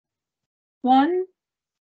1,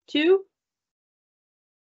 2.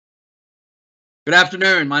 Good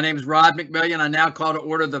afternoon. My name is Rod McMillian. I now call to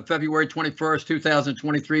order the February 21st,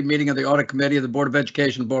 2023 meeting of the Audit Committee of the Board of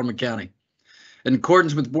Education of Baltimore County. In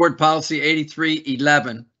accordance with Board Policy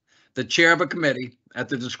 8311, the chair of a committee, at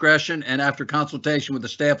the discretion and after consultation with the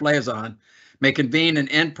staff liaison, may convene an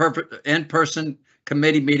in-person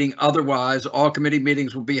committee meeting. Otherwise, all committee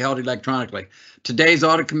meetings will be held electronically. Today's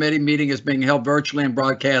Audit Committee meeting is being held virtually and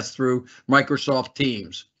broadcast through Microsoft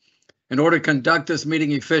Teams. In order to conduct this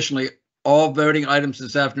meeting efficiently, all voting items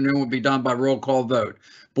this afternoon will be done by roll call vote.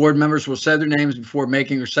 Board members will say their names before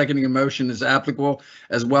making or seconding a motion as applicable,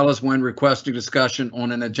 as well as when requesting discussion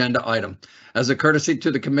on an agenda item. As a courtesy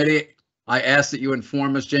to the committee, I ask that you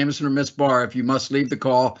inform Ms. Jamison or Ms. Barr if you must leave the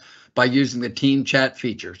call by using the team chat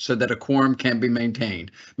feature so that a quorum can be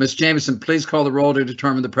maintained. Ms. Jamison, please call the roll to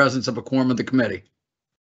determine the presence of a quorum of the committee.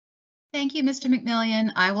 Thank you, Mr.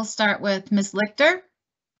 McMillian. I will start with Ms. Lichter.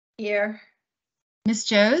 Here. Ms.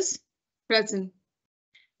 Joes. Present.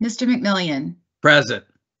 Mr. McMillian. Present.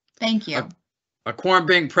 Thank you. A quorum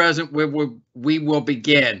being present, we will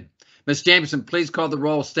begin. Ms. Jamison, please call the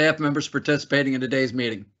roll of staff members participating in today's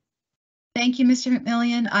meeting. Thank you, Mr.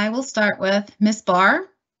 McMillian. I will start with Ms. Barr.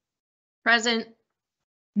 Present.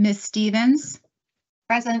 Ms. Stevens.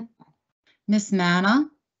 Present. Ms. Manna.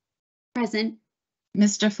 Present.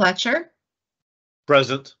 Mr. Fletcher.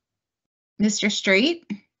 Present. Mr. Straight.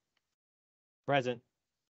 Present.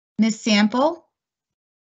 Ms. Sample.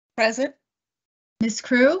 Present. Ms.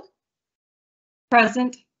 Crew.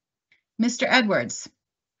 Present. Mr. Edwards.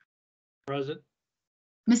 Present.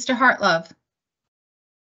 Mr. Hartlove.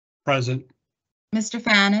 Present. Mr.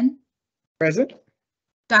 Fannin. Present.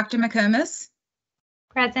 Dr. McComas.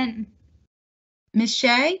 Present. Ms.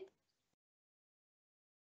 Shea.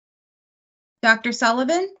 Dr.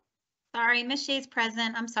 Sullivan. Sorry, Ms. Shea's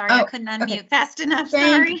present. I'm sorry, Oh, I couldn't unmute okay. fast enough.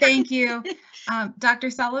 Sorry. Thank you. Dr.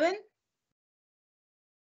 Sullivan.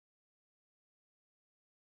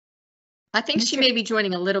 I think she Mr. may be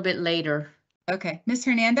joining a little bit later. Okay. Ms.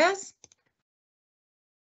 Hernandez.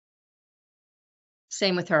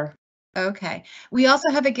 Same with her. Okay. We also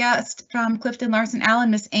have a guest from Clifton Larson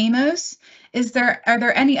Allen, Ms. Amos. Are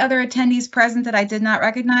there any other attendees present that I did not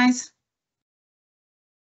recognize?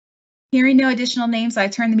 Hearing no additional names, I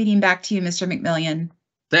turn the meeting back to you, Mr. McMillian.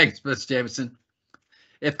 Thanks, Ms. Jamison.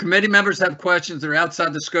 If committee members have questions that are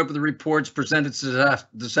outside the scope of the reports presented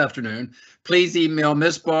this afternoon, please email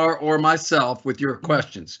Ms. Barr or myself with your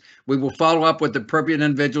questions. We will follow up with the appropriate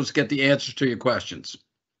individuals to get the answers to your questions.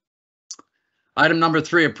 Item number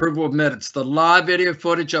 3, approval of minutes. The live video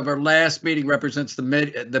footage of our last meeting represents the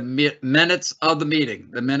minutes of the meeting.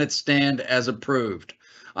 The minutes stand as approved.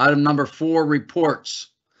 Item number 4, reports.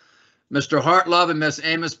 Mr. Hartlove and Ms.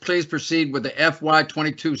 Amos, please proceed with the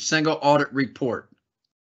FY22 single audit report.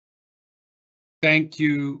 Thank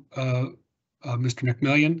you, Mr.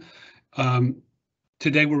 McMillian.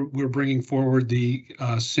 Today we're bringing forward the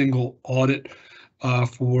single audit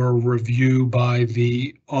for review by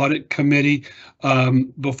the audit committee.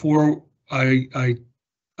 Before I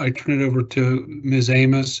turn it over to Ms.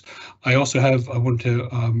 Amos, I want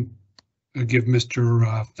to give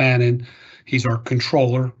Mr. Fannin, he's our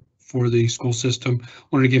controller for the school system.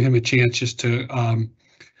 Wanted to give him a chance just to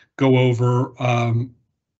go over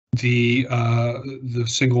the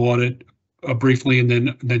single audit briefly, and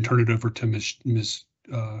then turn it over to Ms.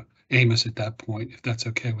 Amos at that point, if that's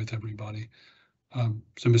okay with everybody.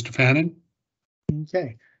 So Mr. Fannin.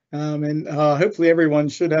 Okay, and hopefully everyone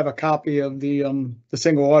should have a copy of the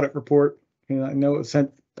single audit report. I know it was sent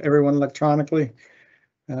to everyone electronically,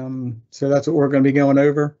 so that's what we're going to be going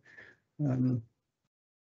over.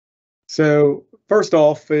 So first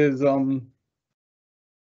off is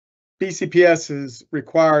BCPS is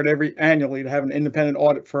required annually to have an independent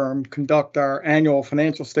audit firm conduct our annual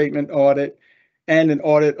financial statement audit and an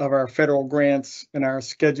audit of our federal grants and our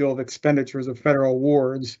schedule of expenditures of federal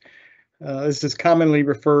awards. This is commonly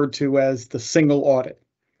referred to as the single audit.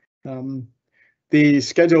 The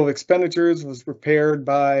schedule of expenditures was prepared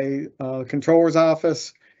by the Controller's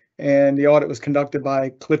Office, and the audit was conducted by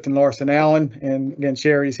Clifton Larson Allen. And again,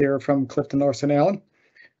 Sherry's here from Clifton Larson Allen.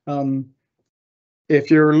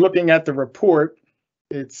 If you're looking at the report,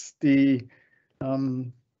 it's the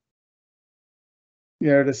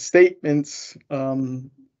the statements. The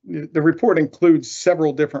report includes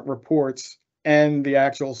several different reports and the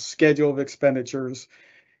actual schedule of expenditures,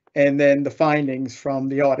 and then the findings from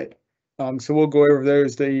the audit. So we'll go over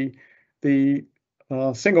those. The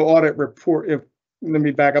single audit report. Let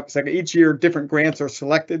me back up a second. Each year, different grants are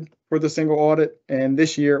selected for the single audit, and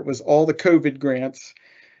this year it was all the COVID grants,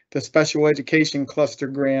 the special education cluster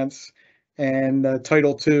grants, and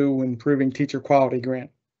Title II Improving Teacher Quality Grant.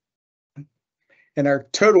 And our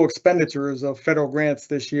total expenditures of federal grants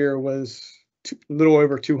this year was a little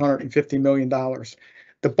over $250 million.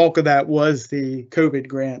 The bulk of that was the COVID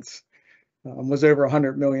grants, was over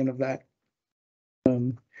 100 million of that.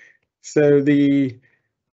 So the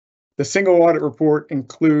single audit report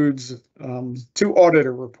includes 2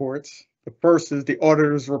 auditor reports. The first is the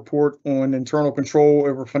auditor's report on internal control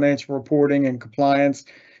over financial reporting and compliance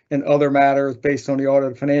and other matters based on the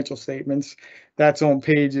audited financial statements. That's on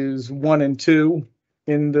pages 1 and 2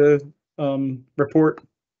 in the report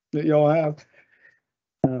that y'all have.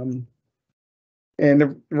 And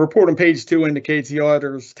the report on page 2 indicates the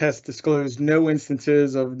auditor's test disclosed no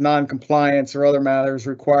instances of non-compliance or other matters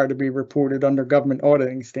required to be reported under government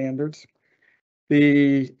auditing standards.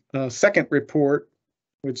 The second report,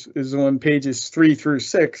 which is on pages 3 through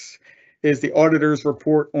 6, is the auditor's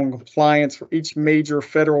report on compliance for each major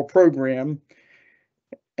federal program,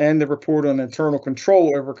 and the report on internal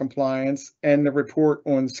control over compliance, and the report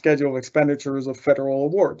on schedule of expenditures of federal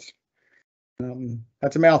awards.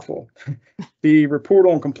 That's a mouthful. The report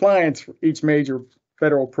on compliance for each major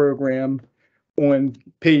federal program on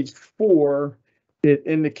page 4, it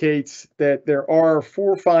indicates that there are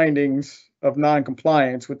 4 findings of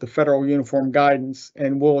non-compliance with the federal uniform guidance,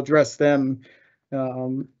 and we'll address them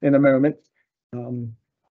in a moment.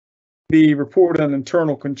 The report on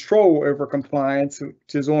internal control over compliance,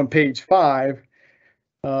 which is on page 5,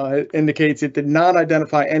 it indicates it did not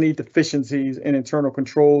identify any deficiencies in internal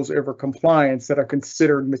controls over compliance that are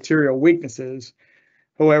considered material weaknesses.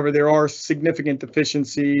 However, there are significant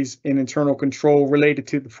deficiencies in internal control related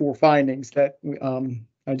to the 4 findings that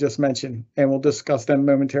I just mentioned, and we'll discuss them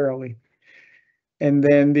momentarily. And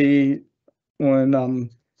then on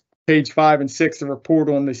page 5 and 6, the report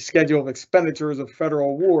on the schedule of expenditures of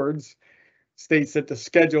federal awards states that the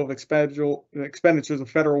schedule of expenditures of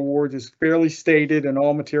federal awards is fairly stated in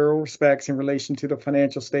all material respects in relation to the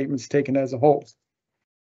financial statements taken as a whole.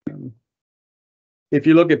 If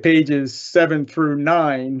you look at pages 7 through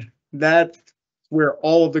 9, that's where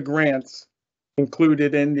all of the grants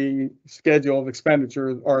included in the schedule of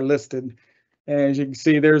expenditures are listed. And as you can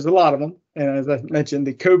see, there's a lot of them. And as I mentioned,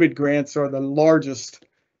 the COVID grants are the largest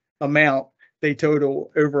amount. They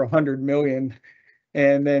total over 100 million.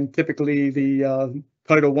 And then typically the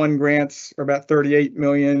Title I grants are about 38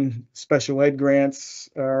 million. Special ed grants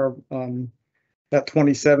are about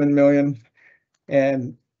 27 million.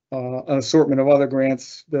 And an assortment of other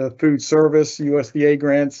grants. The food service USDA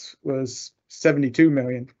grants was 72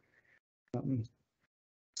 million.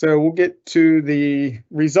 So we'll get to the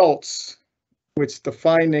results, which the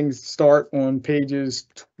findings start on pages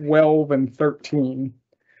 12 and 13.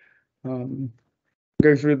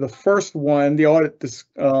 Go through the first one. The audit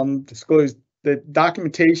disclosed the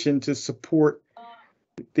documentation to support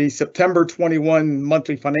the September 21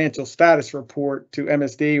 monthly financial status report to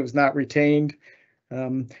MSD was not retained.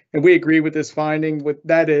 And we agree with this finding. What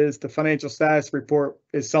that is, the financial status report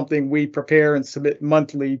is something we prepare and submit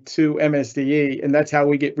monthly to MSDE, and that's how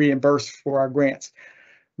we get reimbursed for our grants.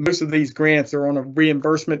 Most of these grants are on a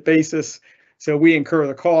reimbursement basis, so we incur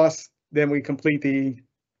the costs, then we complete the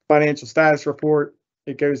financial status report.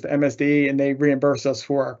 It goes to MSDE and they reimburse us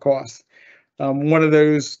for our costs. One of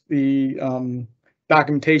those, the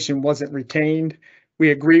documentation wasn't retained.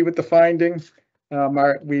 We agree with the finding.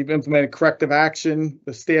 We've implemented corrective action.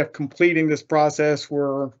 The staff completing this process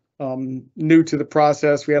were new to the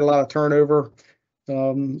process. We had a lot of turnover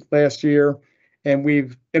last year, and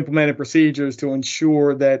we've implemented procedures to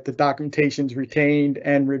ensure that the documentation is retained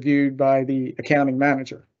and reviewed by the accounting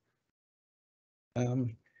manager.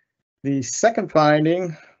 The second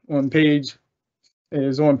finding on page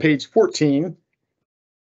 14.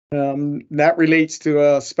 That relates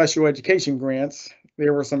to special education grants.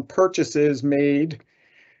 There were some purchases made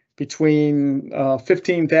between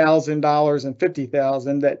 $15,000 and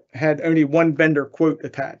 $50,000 that had only one vendor quote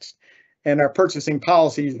attached. And our purchasing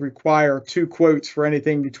policies require 2 quotes for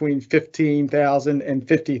anything between $15,000 and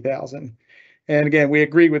 $50,000. And again, we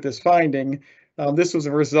agree with this finding. This was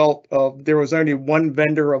a result of there was only one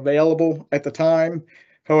vendor available at the time.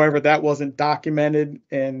 However, that wasn't documented.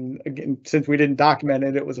 And again, since we didn't document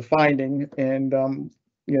it, it was a finding. And,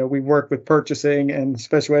 we work with purchasing and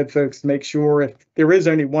special ed folks to make sure if there is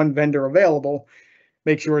only one vendor available,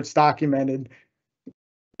 make sure it's documented,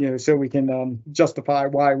 so we can justify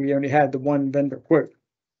why we only had the one vendor quote.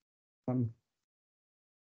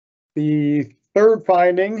 The third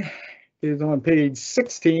finding is on page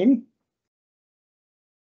 16.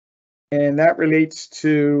 And that relates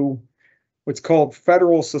to what's called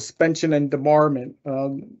federal suspension and debarment.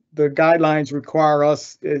 The guidelines require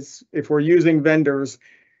us is if we're using vendors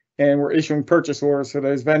and we're issuing purchase orders for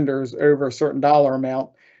those vendors over a certain dollar amount,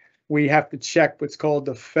 we have to check what's called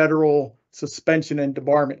the federal suspension and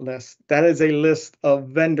debarment list. That is a list of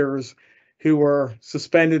vendors who were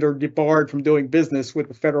suspended or debarred from doing business with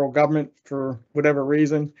the federal government for whatever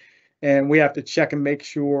reason. And we have to check and make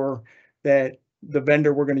sure that the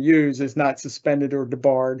vendor we're going to use is not suspended or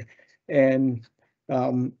debarred. And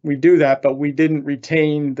we do that, but we didn't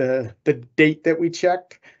retain the date that we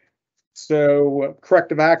checked. So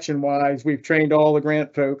corrective action wise, we've trained all the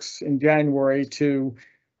grant folks in January to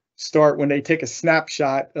start when they take a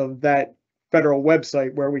snapshot of that federal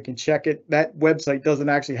website where we can check it. That website doesn't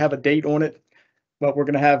actually have a date on it, but we're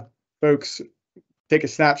going to have folks take a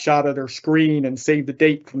snapshot of their screen and save the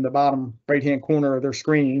date from the bottom right-hand corner of their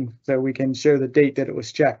screen so we can show the date that it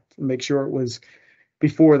was checked and make sure it was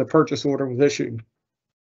before the purchase order was issued.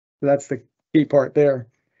 So that's the key part there.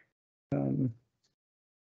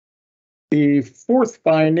 The fourth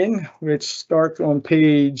finding, which starts on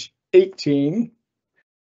page 18,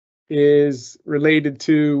 is related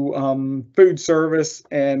to food service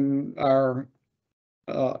and our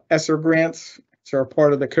ESSER grants, which are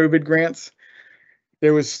part of the COVID grants.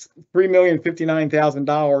 There was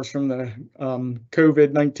 $3,059,000 from the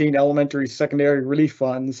COVID-19 elementary secondary relief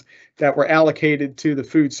funds that were allocated to the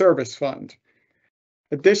food service fund.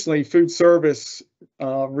 Additionally, food service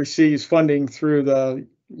receives funding through the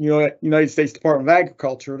United States Department of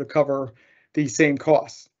Agriculture to cover these same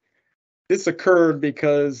costs. This occurred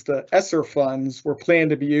because the ESSER funds were planned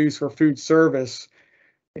to be used for food service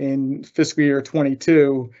in fiscal year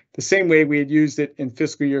 22, the same way we had used it in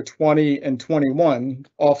fiscal year 20 and 21,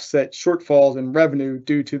 offset shortfalls in revenue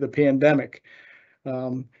due to the pandemic.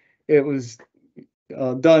 It was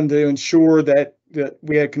done to ensure that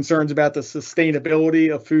we had concerns about the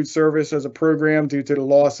sustainability of food service as a program due to the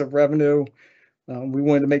loss of revenue. We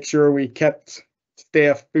wanted to make sure we kept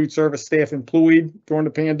food service staff employed during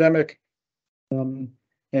the pandemic.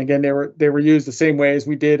 And again, they were used the same way as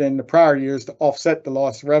we did in the prior years to offset the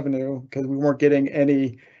lost revenue because we weren't getting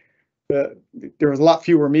any. There was a lot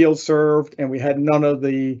fewer meals served, and we had none of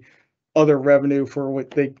the other revenue for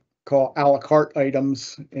what they call a la carte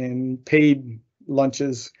items and paid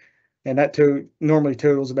lunches, and that normally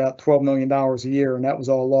totals about $12 million a year, and that was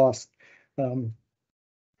all lost. And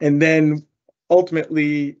then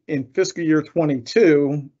ultimately in fiscal year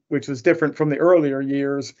 22, which was different from the earlier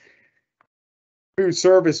years, food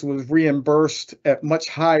service was reimbursed at much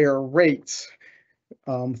higher rates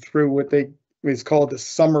through what is called the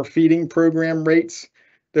summer feeding program rates.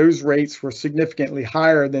 Those rates were significantly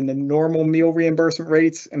higher than the normal meal reimbursement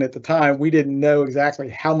rates. And at the time, we didn't know exactly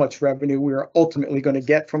how much revenue we were ultimately going to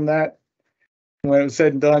get from that. When it was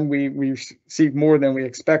said and done, we received more than we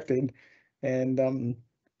expected. And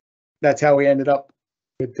that's how we ended up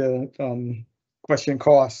with the question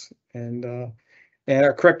costs. And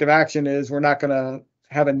our corrective action is we're not going to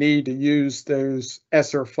have a need to use those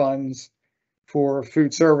ESSER funds for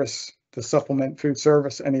food service to supplement food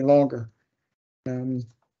service any longer. And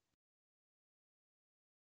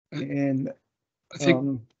I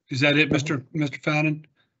think, is that it, Mr. Fannin?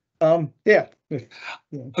 Yeah.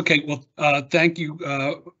 Okay, well, thank you,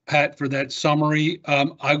 Pat, for that summary.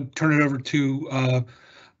 I'll turn it over to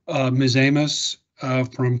Ms. Amos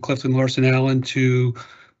from Clifton Larson Allen to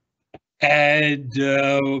add,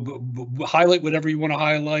 highlight whatever you want to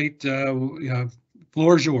highlight.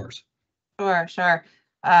 Floor is yours. Sure.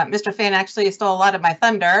 Mr. Finn actually stole a lot of my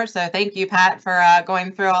thunder, so thank you, Pat, for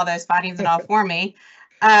going through all those findings and all for me.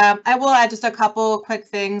 I will add just a couple quick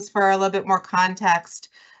things for a little bit more context.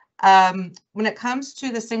 When it comes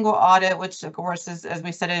to the single audit, which of course is, as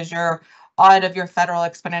we said, is your audit of your federal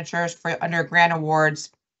expenditures for under grant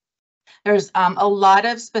awards, there's a lot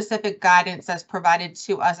of specific guidance that's provided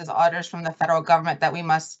to us as auditors from the federal government that we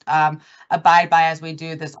must abide by as we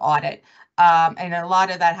do this audit. And a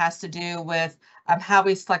lot of that has to do with how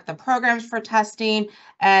we select the programs for testing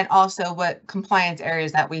and also what compliance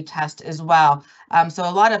areas that we test as well. So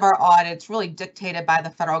a lot of our audits really dictated by the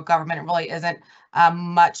federal government. It really isn't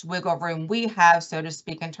much wiggle room we have, so to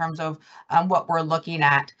speak, in terms of what we're looking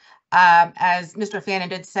at. As Mr. Fannin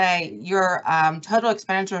did say, your total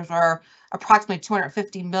expenditures were approximately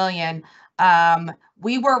 $250 million.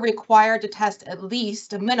 We were required to test at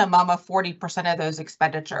least a minimum of 40% of those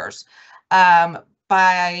expenditures.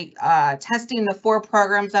 By testing the 4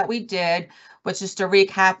 programs that we did, which is to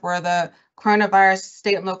recap were the coronavirus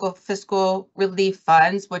state and local fiscal relief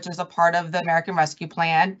funds, which is a part of the American Rescue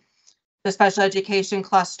Plan, the special education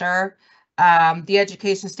cluster, the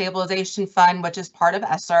education stabilization fund, which is part of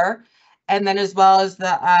ESSER, And then as well as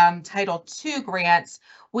the Title II grants,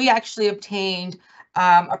 we actually obtained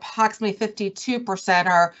approximately 52%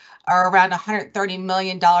 or around $130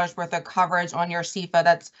 million worth of coverage on your CFA.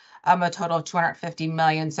 That's a total of $250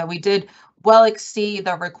 million. So we did well exceed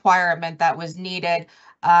the requirement that was needed,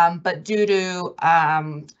 but due to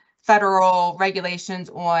federal regulations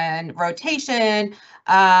on rotation,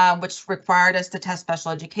 which required us to test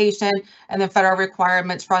special education, and then federal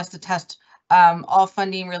requirements for us to test all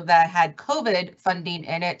funding that had COVID funding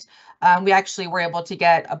in it, we actually were able to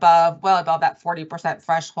get well above that 40%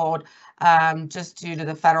 threshold, just due to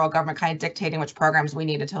the federal government kind of dictating which programs we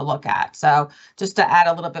needed to look at. So just to add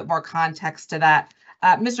a little bit more context to that,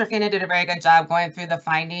 Mr. Fana did a very good job going through the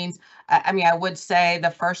findings. I mean, I would say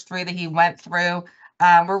the first three that he went through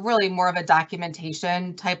were really more of a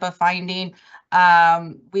documentation type of finding.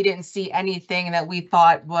 We didn't see anything that we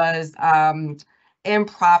thought was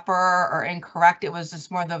improper or incorrect. It was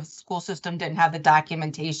just more the school system didn't have the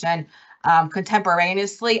documentation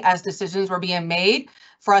contemporaneously as decisions were being made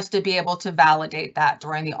for us to be able to validate that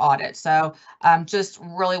during the audit. So just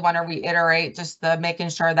really want to reiterate just the making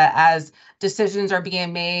sure that as decisions are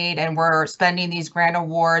being made and we're spending these grant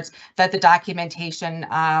awards, that the documentation,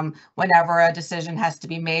 whenever a decision has to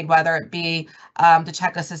be made, whether it be to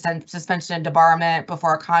check a suspension and debarment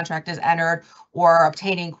before a contract is entered or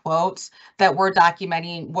obtaining quotes, that we're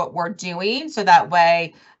documenting what we're doing. So that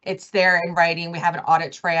way it's there in writing. We have an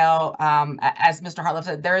audit trail. As Mr. Hartlove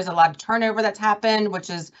said, there is a lot of turnover that's happened, which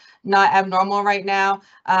is not abnormal right now.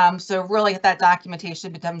 So really that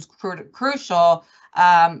documentation becomes crucial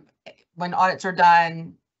when audits are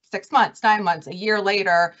done 6 months, 9 months, a year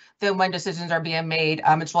later than when decisions are being made.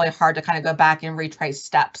 It's really hard to kind of go back and retrace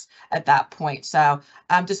steps at that point. So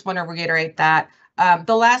just want to reiterate that.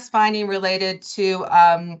 The last finding related to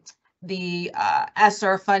the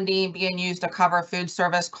ESSER funding being used to cover food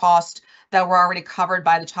service costs that were already covered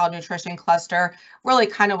by the child nutrition cluster really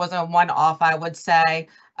kind of was a one-off, I would say.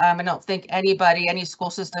 I don't think any school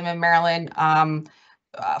system in Maryland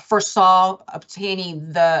foresaw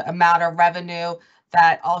obtaining the amount of revenue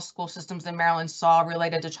that all school systems in Maryland saw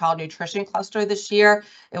related to child nutrition cluster this year.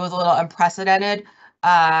 It was a little unprecedented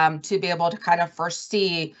to be able to kind of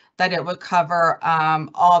foresee that it would cover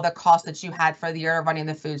all the costs that you had for the year of running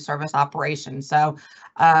the food service operation. So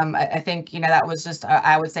I think, that was just,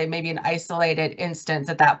 I would say maybe an isolated instance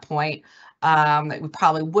at that point that we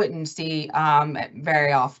probably wouldn't see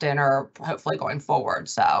very often or hopefully going forward.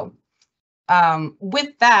 So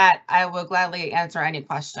with that, I will gladly answer any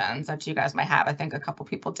questions that you guys might have. I think a couple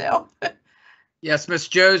people do. Yes, Ms.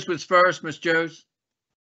 Joes was first. Ms. Joes.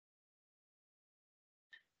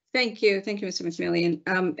 Thank you. Thank you, Mr. McMillian.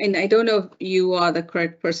 And I don't know if you are the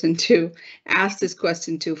correct person to ask this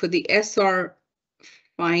question to. For the SR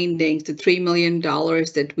findings, the $3 million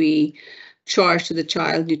that we charge to the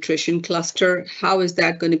child nutrition cluster, how is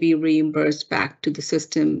that going to be reimbursed back to the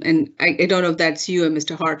system? And I don't know if that's you and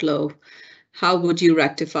Mr. Hartlove. How would you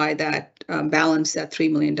rectify that, balance that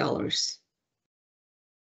 $3 million?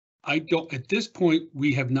 I don't, at this point,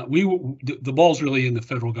 we have not, the ball's really in the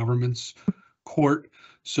federal government's court.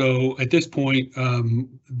 So at this point,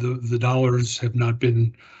 the dollars have not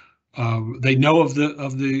been, they know of the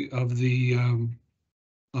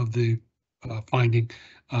finding,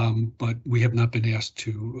 but we have not been asked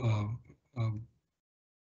to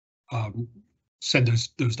send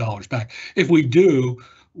those dollars back. If we do,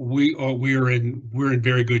 we're in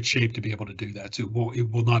very good shape to be able to do that. So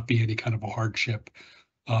it will not be any kind of a hardship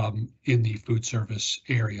in the food service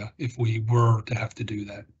area if we were to have to do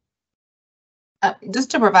that. Just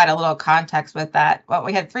to provide a little context with that, well,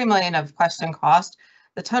 we had $3 million of question cost.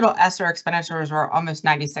 The total ESSER expenditures were almost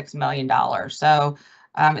 $96 million. So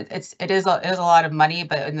it is a lot of money,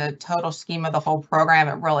 but in the total scheme of the whole program,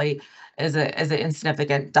 it really is an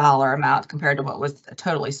insignificant dollar amount compared to what was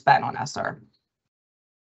totally spent on ESSER.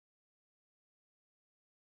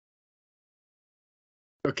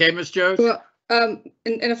 Okay, Ms. Joes. Well, and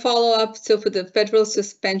a follow-up. So for the federal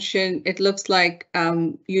suspension, it looks like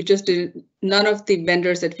you just did, none of the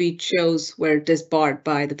vendors that we chose were disbarred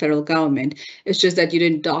by the federal government. It's just that you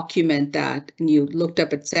didn't document that and you looked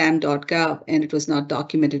up at sam.gov and it was not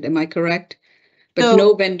documented. Am I correct? But so,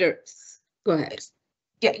 no vendors. Go ahead.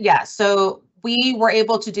 Yeah. So we were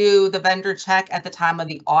able to do the vendor check at the time of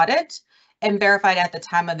the audit and verified at the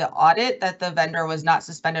time of the audit that the vendor was not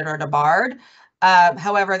suspended or debarred.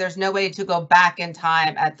 However, there's no way to go back in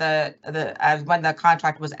time at when the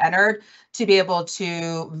contract was entered to be able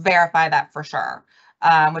to verify that for sure,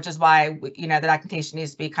 which is why the documentation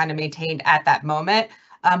needs to be kind of maintained at that moment.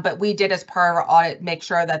 But we did, as part of our audit, make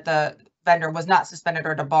sure that the vendor was not suspended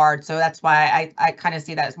or debarred. So that's why I kind of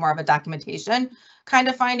see that as more of a documentation kind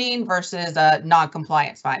of finding versus a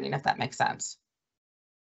non-compliance finding, if that makes sense.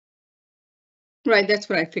 Right, that's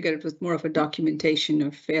what I figured. It was more of a documentation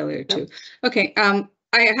of failure too. Okay, I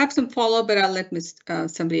have some follow-up, but I'll let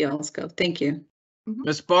somebody else go. Thank you.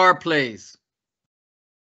 Ms. Barr, please.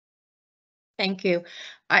 Thank you.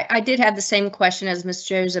 I did have the same question as Ms.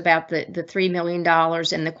 Joes about the $3 million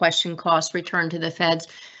and the question cost return to the feds.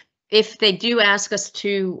 If they do ask us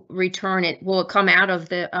to return it, will it come out of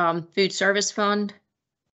the food service fund?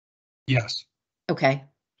 Yes. Okay.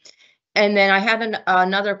 And then I have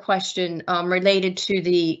another question related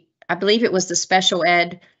to I believe it was the special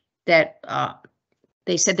ed that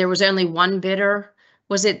they said there was only one bidder.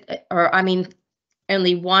 Was it, or I mean,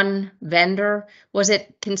 only one vendor? Was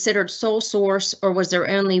it considered sole source, or was there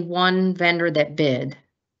only one vendor that bid?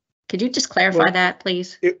 Could you just clarify that,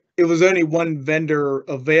 please? It was only one vendor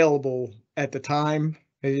available at the time.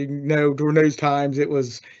 As you know, during those times,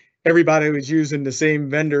 everybody was using the same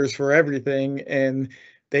vendors for everything, and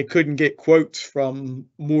they couldn't get quotes from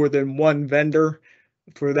more than one vendor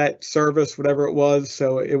for that service, whatever it was.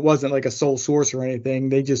 So it wasn't like a sole source or anything.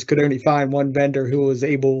 They just could only find one vendor who was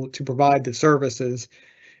able to provide the services,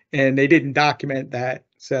 and they didn't document that.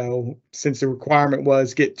 So since the requirement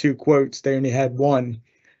was get 2 quotes, they only had one.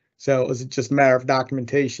 So it was just a matter of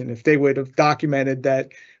documentation. If they would have documented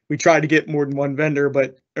that we tried to get more than one vendor,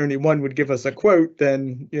 but only one would give us a quote,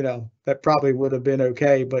 then, that probably would have been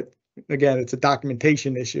okay. But again, it's a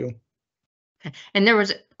documentation issue. And there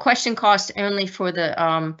was question costs only for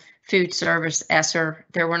the food service ESSER.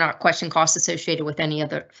 There were not question costs associated with any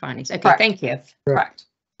other findings. Okay, Correct. Thank you. Correct.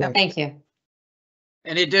 Thank you.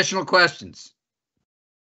 Any additional questions?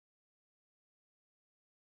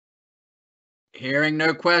 Hearing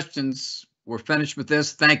no questions, we're finished with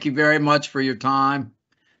this. Thank you very much for your time.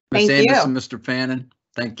 Ms. Thank you. Anderson, Mr. Fannin,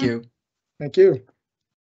 thank you. Thank you.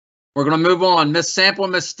 We're going to move on. Ms. Sample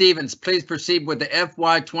and Ms. Stevens, please proceed with the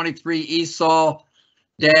FY23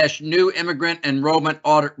 ESOL-New Immigrant Enrollment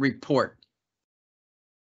Audit Report.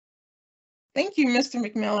 Thank you, Mr.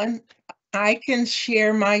 McMillan. I can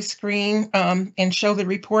share my screen and show the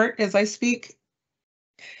report as I speak.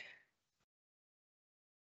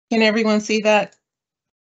 Can everyone see that?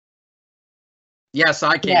 Yes,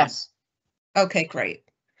 I can. Yes. Okay, great.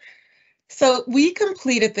 So we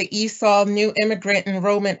completed the ESOL New Immigrant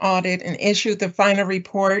Enrollment Audit and issued the final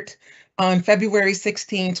report on February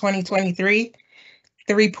 16, 2023.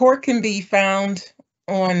 The report can be found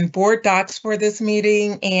on board docs for this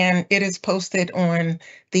meeting, and it is posted on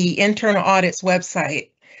the Internal Audit's website.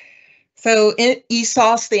 So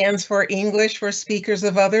ESOL stands for English for Speakers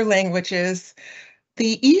of Other Languages.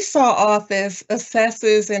 The ESOL office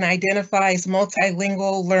assesses and identifies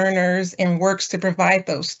multilingual learners and works to provide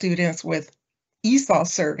those students with ESOL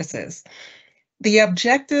services. The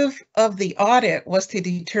objective of the audit was to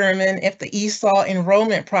determine if the ESOL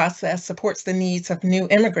enrollment process supports the needs of new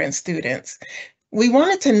immigrant students. We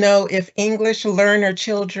wanted to know if English learner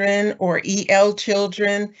children or EL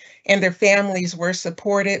children and their families were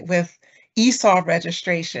supported with ESOL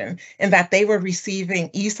registration and that they were receiving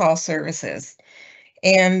ESOL services.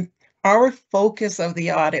 And our focus of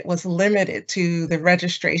the audit was limited to the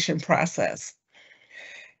registration process.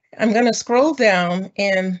 I'm going to scroll down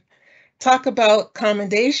and talk about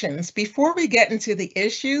commendations. Before we get into the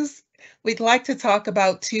issues, we'd like to talk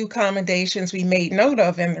about 2 commendations we made note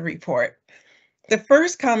of in the report. The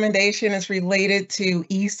first commendation is related to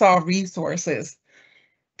ESOL resources.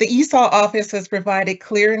 The ESOL office has provided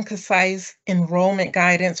clear and concise enrollment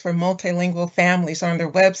guidance for multilingual families on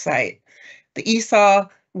their website. The ESOL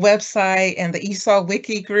website and the ESOL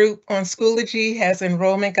Wiki group on Schoology has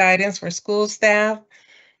enrollment guidance for school staff.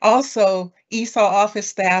 Also, ESOL office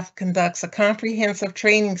staff conducts a comprehensive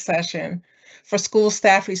training session for school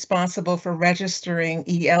staff responsible for registering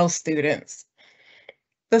EL students.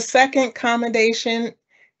 The second commendation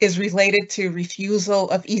is related to refusal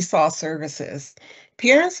of ESOL services.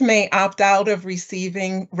 Parents may opt out of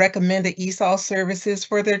receiving recommended ESOL services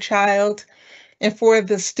for their child. And for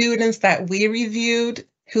the students that we reviewed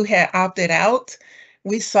who had opted out,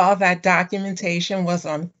 we saw that documentation was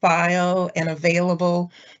on file and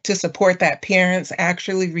available to support that parents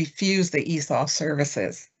actually refused the ESOL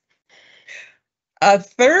services. A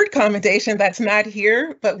third commendation that's not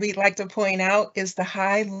here, but we'd like to point out, is the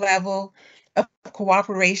high level of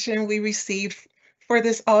cooperation we received for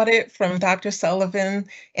this audit from Dr. Sullivan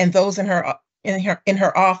and those in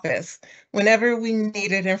her office. Whenever we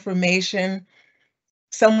needed information,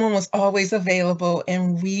 someone was always available,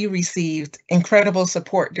 and we received incredible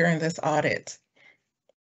support during this audit.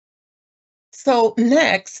 So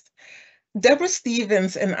next, Deborah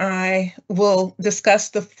Stevens and I will discuss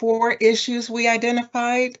the 4 issues we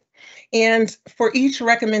identified. And for each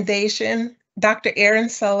recommendation, Dr. Aaron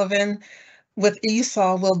Sullivan with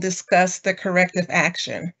ESOL will discuss the corrective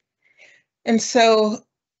action. And so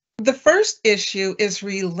the first issue is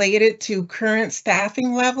related to current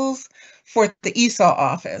staffing levels for the ESOL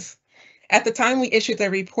office. At the time we issued the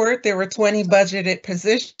report, there were 20 budgeted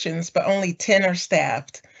positions, but only 10 are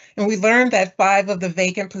staffed. And we learned that 5 of the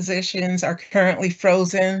vacant positions are currently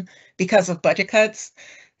frozen because of budget cuts.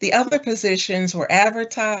 The other positions were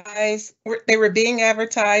advertised, they were being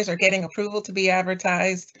advertised or getting approval to be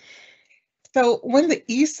advertised. So when the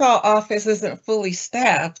ESOL office isn't fully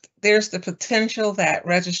staffed, there's the potential that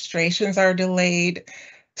registrations are delayed,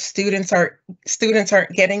 students aren't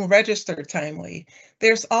getting registered timely.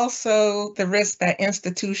 There's also the risk that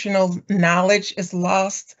institutional knowledge is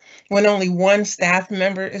lost when only one staff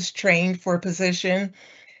member is trained for a position.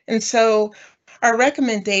 And so our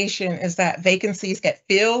recommendation is that vacancies get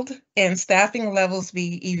filled and staffing levels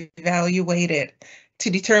be evaluated to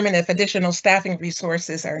determine if additional staffing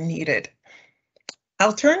resources are needed.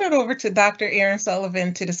 I'll turn it over to Dr. Aaron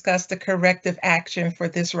Sullivan to discuss the corrective action for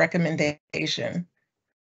this recommendation.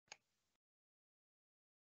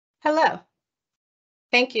 Hello.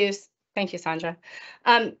 Thank you, Sandra.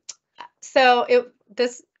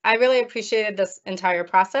 I really appreciated this entire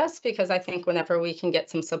process because I think whenever we can get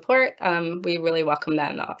some support, we really welcome that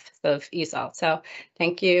in the Office of ESOL. So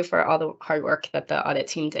thank you for all the hard work that the audit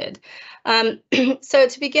team did. So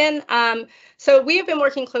to begin, so we have been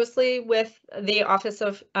working closely with the Office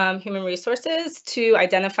of Human Resources to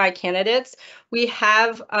identify candidates. We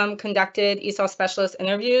have conducted ESOL specialist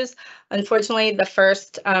interviews. Unfortunately, the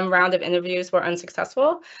first round of interviews were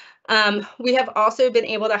unsuccessful. We have also been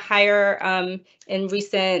able to hire in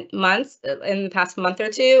recent months, in the past month or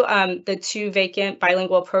two, the 2 vacant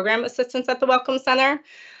bilingual program assistants at the Welcome Center.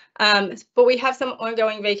 But we have some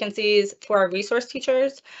ongoing vacancies for our resource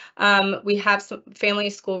teachers. We have some family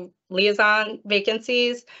school liaison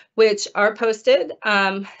vacancies, which are posted,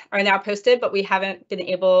 are now posted, but we haven't been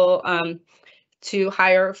able to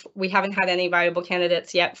hire. We haven't had any viable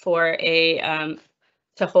candidates yet for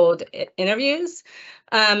to hold interviews.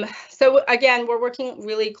 So again, we're working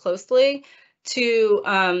really closely to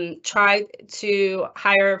try to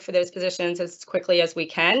hire for those positions as quickly as we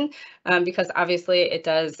can, because obviously it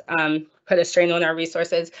does put a strain on our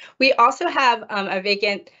resources. We also have a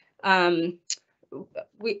vacant,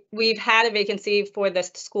 we've had a vacancy for the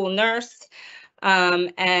school nurse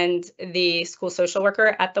and the school social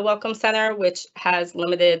worker at the Welcome Center, which has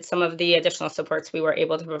limited some of the additional supports we were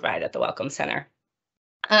able to provide at the Welcome Center.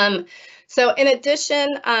 So in addition,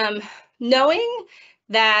 knowing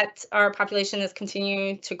that our population is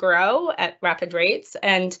continuing to grow at rapid rates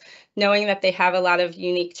and knowing that they have a lot of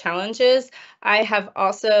unique challenges, I have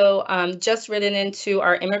also just written into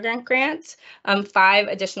our immigrant grant 5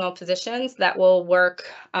 additional positions that will work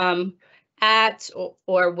at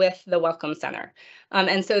or with the Welcome Center.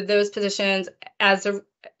 And so those positions,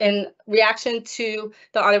 in reaction to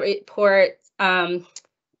the audit report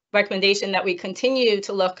recommendation that we continue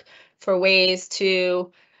to look for ways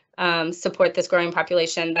to support this growing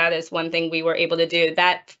population, that is one thing we were able to do.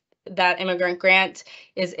 That immigrant grant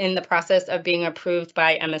is in the process of being approved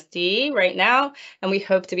by MSD right now, and we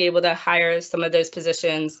hope to be able to hire some of those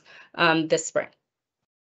positions this spring.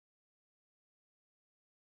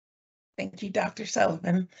 Thank you, Dr.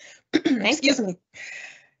 Sullivan. Excuse me.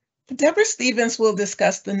 Deborah Stevens will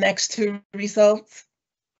discuss the next 2 results.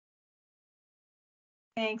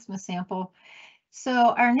 Thanks, Ms. Sample.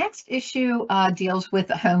 So our next issue deals with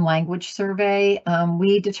the home language survey.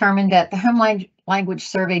 We determined that the home language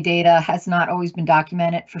survey data has not always been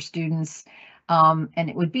documented for students, and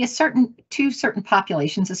it would be two certain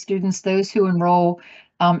populations of students, those who enroll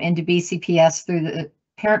into BCPS through the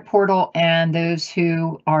parent portal and those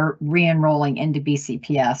who are re-enrolling into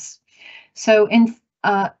BCPS. So in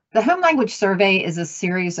the home language survey is a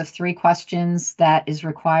series of 3 questions that is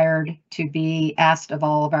required to be asked of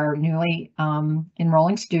all of our newly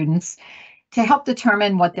enrolling students to help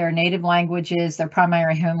determine what their native language is, their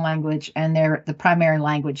primary home language, and the primary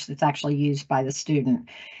language that's actually used by the student.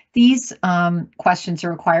 These questions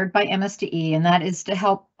are required by MSDE, and that is to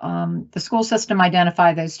help the school system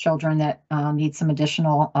identify those children that need some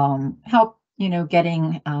additional help,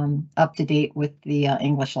 getting up to date with the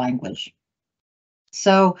English language.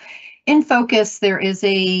 So in focus, there is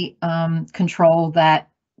a control that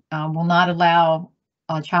will not allow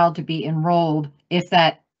a child to be enrolled if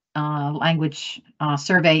that language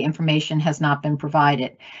survey information has not been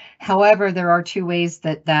provided. However, there are 2 ways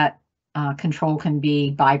that control can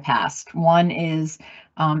be bypassed. One is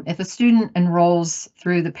if a student enrolls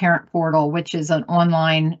through the parent portal, which is an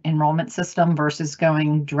online enrollment system versus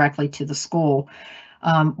going directly to the school.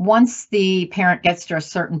 Once the parent gets to a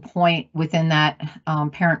certain point within that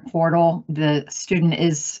parent portal, the student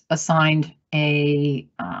is assigned a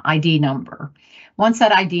ID number. Once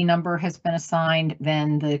that ID number has been assigned,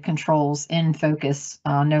 then the controls in Focus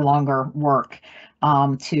no longer work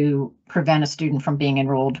to prevent a student from being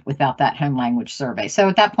enrolled without that home language survey. So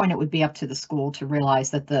at that point, it would be up to the school to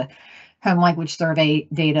realize that the home language survey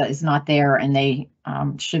data is not there, and they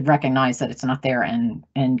should recognize that it's not there and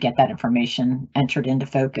get that information entered into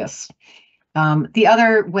Focus. The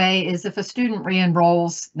other way is if a student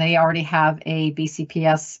re-enrolls, they already have a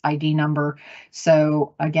BCPS ID number.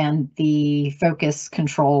 So again, the Focus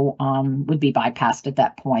control would be bypassed at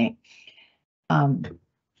that point.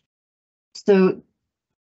 So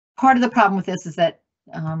part of the problem with this is that,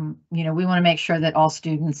 we want to make sure that all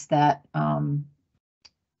students that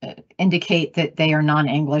indicate that they are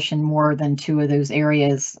non-English in more than 2 of those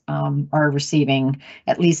areas are receiving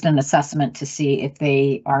at least an assessment to see if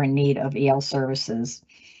they are in need of EL services.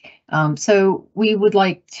 So we would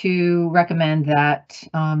like to recommend that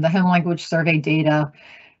the home language survey data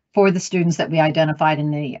for the students that we identified in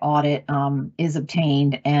the audit is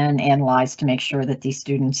obtained and analyzed to make sure that these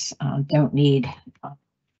students don't need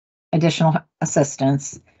additional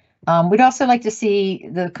assistance. We'd also like to see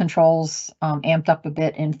the controls amped up a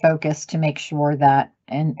bit in Focus to make sure that,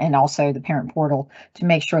 and also the parent portal to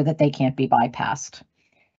make sure that they can't be bypassed.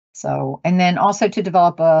 So, and then also to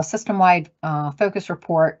develop a system-wide Focus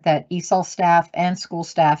report that ESOL staff and school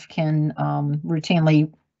staff can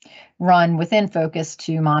routinely run within Focus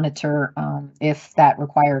to monitor if that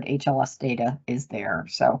required HLS data is there.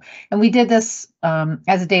 So, and we did this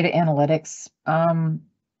as a data analytics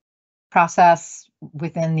process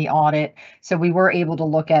within the audit. So we were able to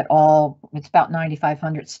look at it's about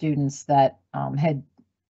 9,500 students that had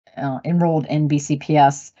enrolled in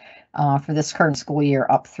BCPS for this current school year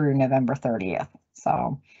up through November 30th.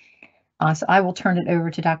 So I will turn it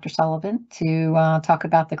over to Dr. Sullivan to talk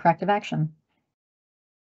about the corrective action.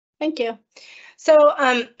 Thank you. So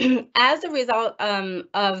as a result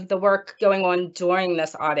of the work going on during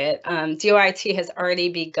this audit, DOIT has already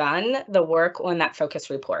begun the work on that Focus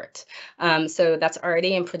report. So that's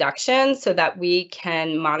already in production so that we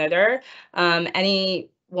can monitor anyone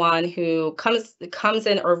who comes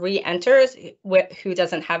in or re-enters who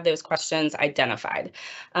doesn't have those questions identified.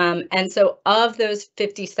 And so of those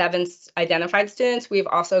 57 identified students, we've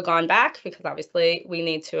also gone back because obviously we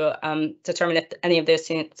need to determine if any of those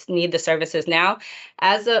students need the services now.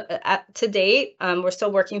 To date, we're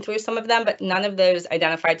still working through some of them, but none of those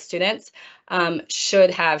identified students should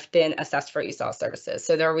have been assessed for ESOL services.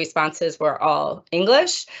 So their responses were all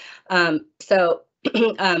English.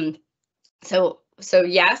 So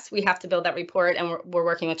yes, we have to build that report, and we're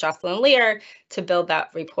working with Jocelyn Lear to build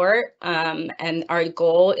that report. And our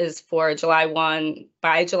goal is for by July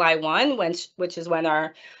 1, which is when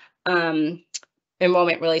our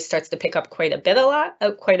enrollment really starts to pick up quite a bit,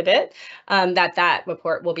 that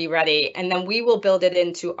report will be ready. And then we will build it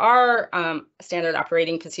into our standard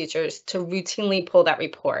operating procedures to routinely pull that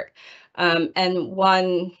report.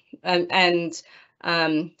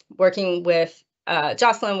 Working with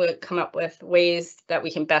Jocelyn would come up with ways that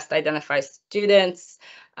we can best identify students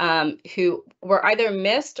who were either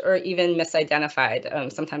missed or even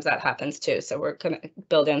misidentified. Sometimes that happens too. So we're going to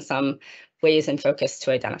build in some ways in Focus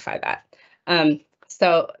to identify that.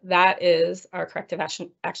 So that is our corrective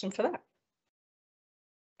action for that.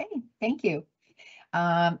 Okay, thank you.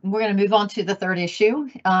 We're going to move on to the third issue.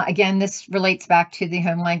 Again, this relates back to the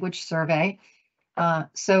home language survey.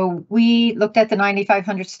 So we looked at the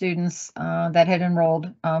 9,500 students that had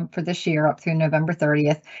enrolled for this year up through November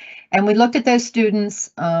 30th. And we looked at those students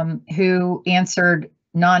who answered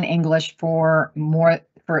non-English for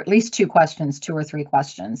at least 2 or 3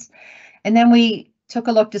 questions. And then we took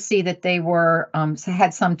a look to see that they were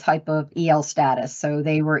had some type of EL status. So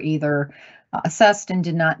they were either assessed and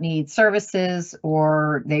did not need services,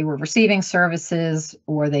 or they were receiving services,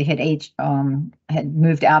 or they had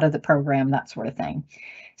moved out of the program, that sort of thing.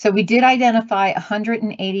 So we did identify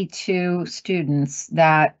 182 students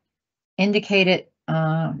that indicated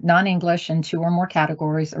non-English in 2 or more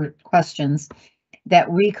categories or questions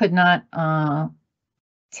that we could not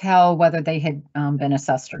tell whether they had been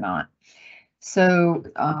assessed or not. So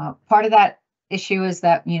part of that issue is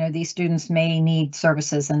that, these students may need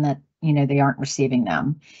services and that, they aren't receiving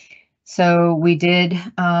them. So we did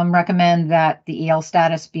recommend that the EL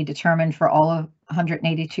status be determined for all of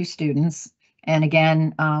 182 students. And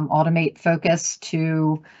again, automate Focus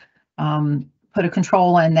to put a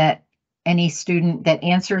control in that any student that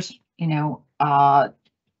answers,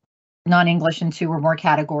 non-English in 2 or more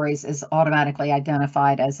categories is automatically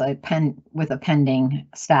identified as with a pending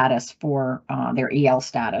status for their EL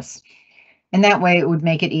status. And that way it would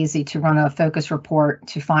make it easy to run a focus report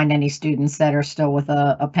to find any students that are still with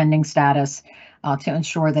a pending status to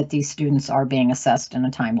ensure that these students are being assessed in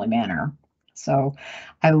a timely manner. So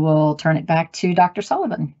I will turn it back to Dr.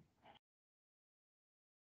 Sullivan.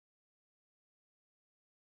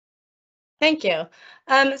 Thank you.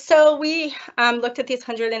 So we looked at these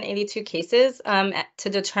 182 cases to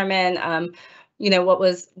determine, what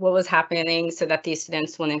was happening so that these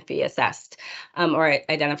students wouldn't be assessed or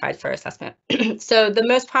identified for assessment. So the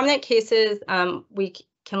most prominent cases we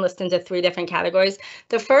can list into 3 different categories.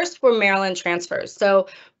 The first were Maryland transfers. So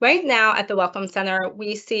right now at the Welcome Center,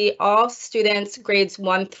 we see all students grades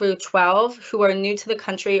 1 through 12 who are new to the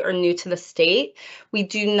country or new to the state. We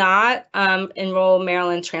do not enroll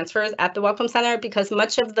Maryland transfers at the Welcome Center because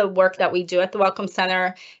much of the work that we do at the Welcome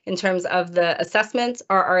Center in terms of the assessments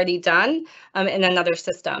are already done in another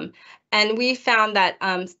system. And we found that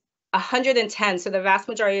 110, so the vast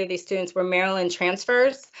majority of these students were Maryland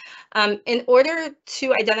transfers. In order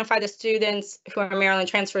to identify the students who are Maryland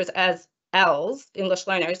transfers as ELs, English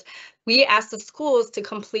learners, we asked the schools to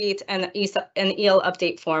complete an EL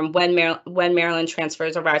update form when Maryland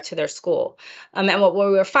transfers arrive to their school. And what we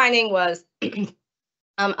were finding was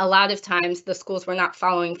a lot of times the schools were not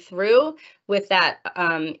following through with that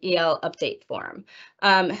EL update form.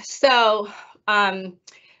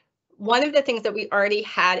 One of the things that we already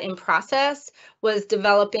had in process was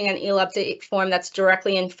developing an EL update form that's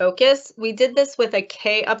directly in focus. We did this with a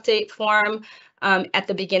K update form at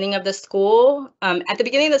the beginning of the school. At the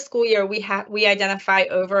beginning of the school year, we identify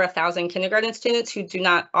over 1,000 kindergarten students who do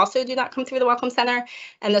not come through the Welcome Center,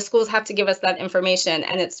 and the schools have to give us that information.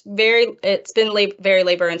 And it's been very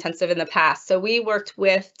labor intensive in the past. So we worked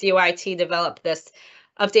with DOI to develop this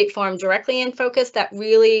update form directly in focus that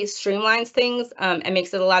really streamlines things and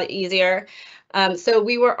makes it a lot easier. So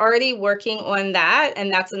we were already working on that,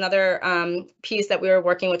 and that's another piece that we were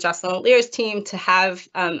working with Jocelyn Lear's team to have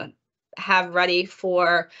ready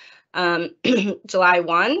for July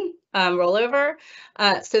 1 rollover.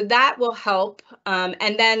 So that will help.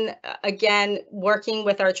 And then again, working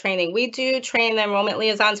with our training. We do train the enrollment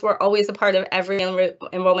liaisons. We're always a part of every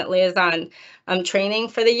enrollment liaison training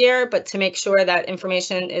for the year, but to make sure that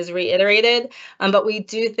information is reiterated. But we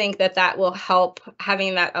do think that will help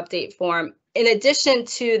having that update form. In addition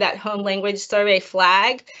to that home language survey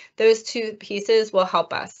flag, those 2 pieces will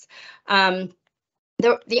help us.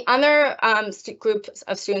 The other group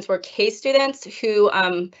of students were case students who,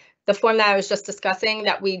 the form that I was just discussing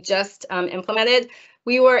that we just implemented,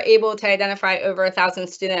 we were able to identify over 1,000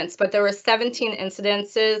 students, but there were 17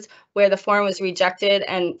 incidences where the form was rejected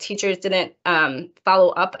and teachers didn't follow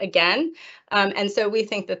up again. And so we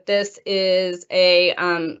think that this is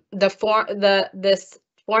this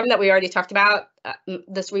form that we already talked about,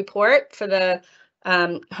 this report for the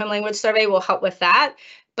home language survey will help with that.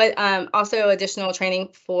 But also additional training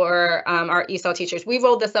for our ESOL teachers. We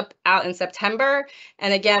rolled this out in September,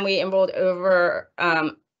 and again, we enrolled over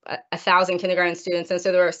 1,000 kindergarten students, and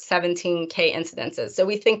so there were 17K incidences. So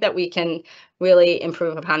we think that we can really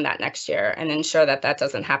improve upon that next year and ensure that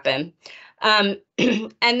doesn't happen. And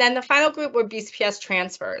then the final group were BCPS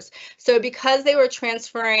transfers. So because they were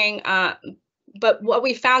transferring, but what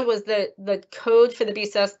we found was the code for the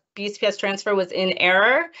BCPS transfer was in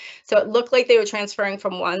error. So it looked like they were transferring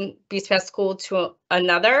from one BCPS school to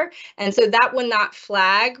another. And so that would not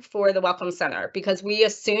flag for the Welcome Center because we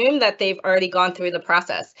assume that they've already gone through the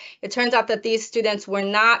process. It turns out that these students were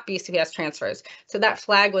not BCPS transfers. So that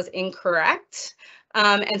flag was incorrect.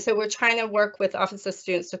 And so we're trying to work with Office of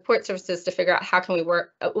Student Support Services to figure out how can we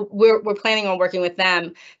work. We're planning on working with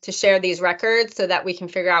them to share these records so that we can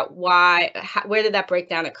figure out where did that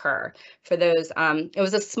breakdown occur for those. It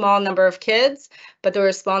was a small number of kids, but there were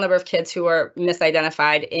a small number of kids who were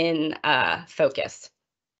misidentified in focus.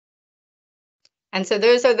 And so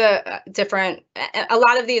those are the different, a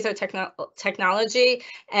lot of these are technology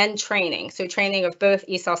and training. So training of both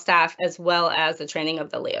ESOL staff as well as the training of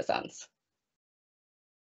the liaisons.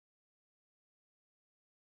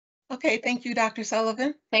 Okay, thank you, Dr.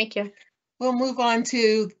 Sullivan. Thank you. We'll move on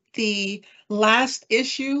to the last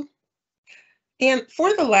issue. And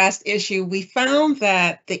for the last issue, we found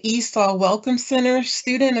that the ESOL Welcome Center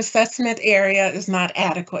student assessment area is not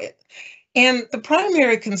adequate. And the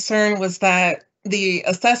primary concern was that the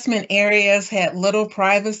assessment areas had little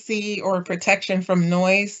privacy or protection from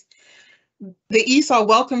noise. The ESOL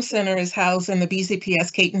Welcome Center is housed in the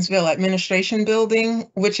BCPS Catonsville Administration Building,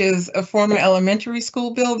 which is a former elementary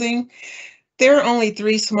school building. There are only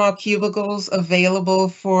 3 small cubicles available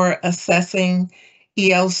for assessing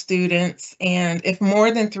EL students, and if more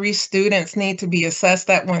than 3 students need to be assessed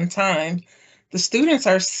at one time, the students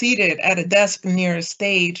are seated at a desk near a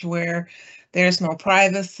stage where there's no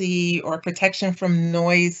privacy or protection from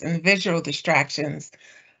noise and visual distractions.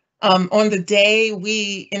 On the day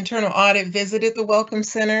we internal audit visited the Welcome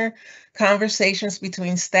Center, conversations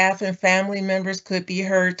between staff and family members could be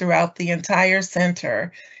heard throughout the entire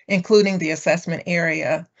center, including the assessment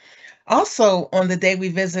area. Also, on the day we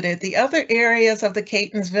visited, the other areas of the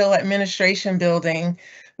Catonsville Administration Building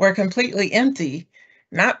were completely empty,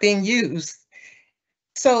 not being used.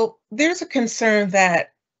 So there's a concern that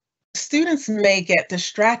students may get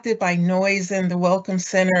distracted by noise in the Welcome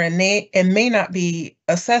Center and may not be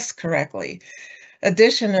assessed correctly.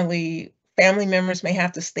 Additionally, family members may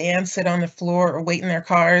have to stand, sit on the floor, or wait in their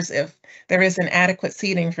cars if there isn't adequate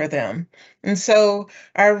seating for them. And so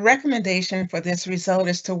our recommendation for this result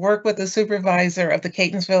is to work with the supervisor of the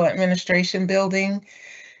Catonsville Administration Building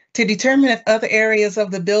to determine if other areas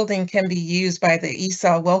of the building can be used by the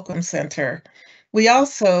ESOL Welcome Center. We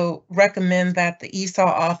also recommend that the ESOL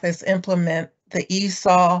office implement the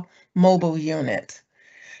ESOL mobile unit.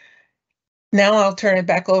 Now I'll turn it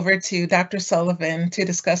back over to Dr. Sullivan to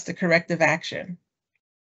discuss the corrective action.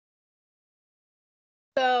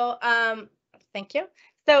 So, thank you.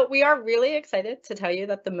 So we are really excited to tell you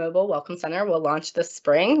that the Mobile Welcome Center will launch this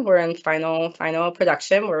spring. We're in final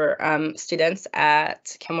production. We're students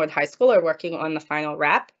at Kenwood High School are working on the final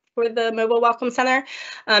wrap for the Mobile Welcome Center.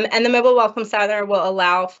 And the Mobile Welcome Center will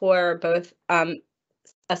allow for both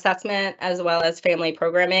assessment as well as family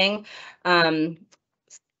programming. On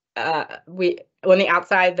the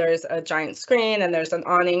outside, there's a giant screen and there's an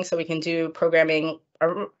awning, so we can do programming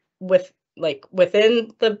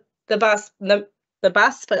within the bus,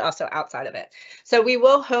 but also outside of it. So we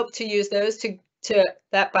will hope to use those to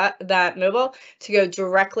that mobile to go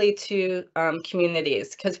directly to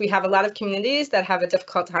communities, because we have a lot of communities that have a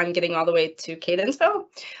difficult time getting all the way to Catonsville.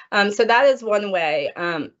 So that is one way.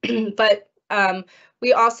 But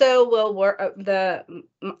we also will work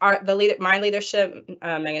my leadership,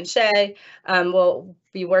 Megan Shea, will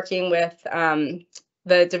be working with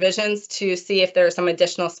the divisions to see if there are some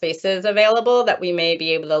additional spaces available that we may be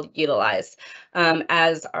able to utilize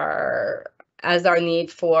as our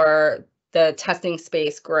need for the testing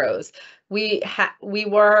space grows. We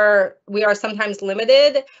are sometimes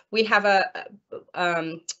limited. We have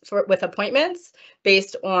with appointments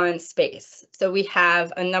based on space. So we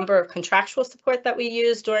have a number of contractual support that we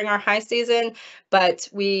use during our high season, but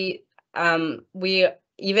we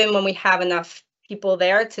even when we have enough people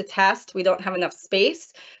there to test, we don't have enough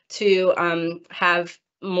space to have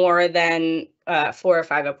more than 4 or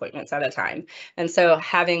 5 appointments at a time. And so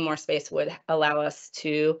having more space would allow us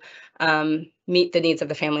to meet the needs of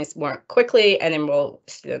the families more quickly and enroll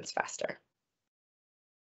students faster.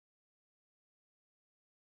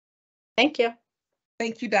 Thank you.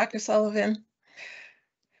 Thank you, Dr. Sullivan.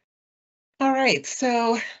 All right,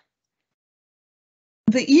 so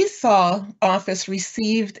the ESOL office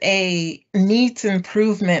received a needs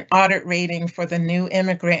improvement audit rating for the new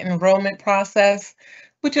immigrant enrollment process,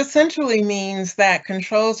 which essentially means that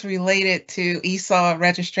controls related to ESOL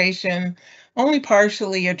registration only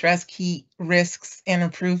partially address key risks and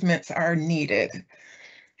improvements are needed.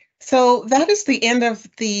 So that is the end of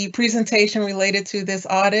the presentation related to this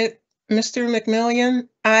audit. Mr. McMillian,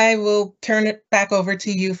 I will turn it back over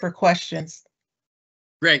to you for questions.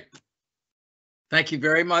 Great. Thank you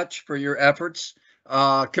very much for your efforts.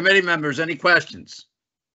 Committee members, any questions?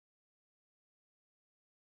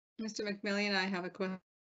 Mr. McMillian, I have a question.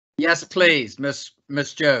 Yes, please, Miss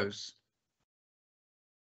Joes.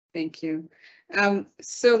 Thank you.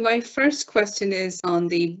 So my first question is on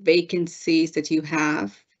the vacancies that you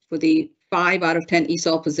have for the 5 out of 10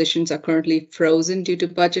 ESOL positions are currently frozen due to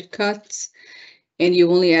budget cuts, and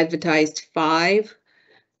you only advertised 5.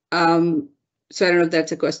 So I don't know if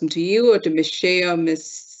that's a question to you or to Ms. Shea or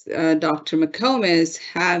Ms. Dr. McComas.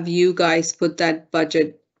 Have you guys put that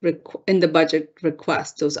budget in the budget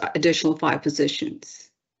request, those additional 5 positions?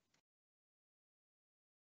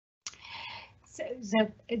 So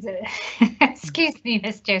excuse me,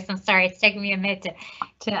 Ms. Jones, I'm sorry, it's taking me a minute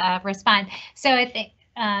to respond. So I think,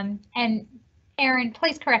 and Erin,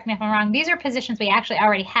 please correct me if I'm wrong, these are positions we actually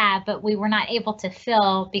already have, but we were not able to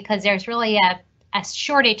fill because there's really a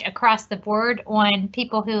shortage across the board on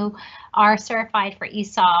people who are certified for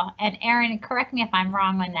ESOL. And Erin, correct me if I'm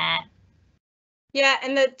wrong on that. Yeah,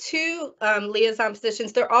 and the two liaison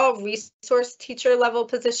positions, they're all resource teacher level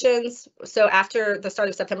positions. So after the start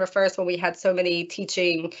of September 1st, when we had so many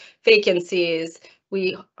teaching vacancies,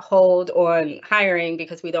 we hold on hiring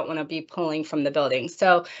because we don't want to be pulling from the building.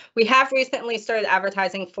 So we have recently started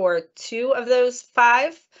advertising for 2 of those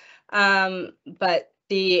 5, but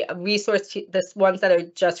the ones that are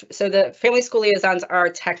just, so the family school liaisons are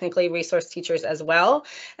technically resource teachers as well.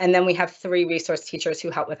 And then we have 3 resource teachers who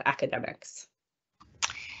help with academics.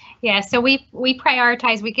 Yeah, so we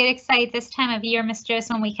prioritize. We get excited this time of year, Ms.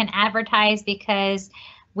 Jost, when we can advertise because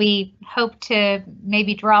we hope to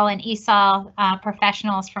maybe draw in ESOL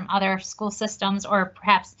professionals from other school systems or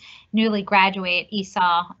perhaps newly graduate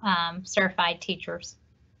ESOL certified teachers.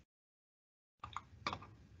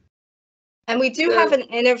 And we do have an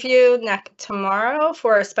interview tomorrow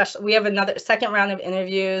for a special. We have another second round of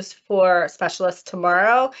interviews for specialists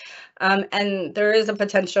tomorrow, and there is a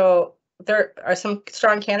potential. There are some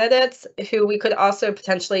strong candidates who we could also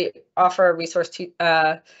potentially offer a resource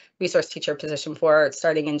teacher position for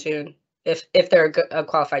starting in June if they're a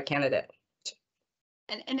qualified candidate.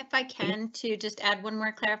 And if I can, to just add one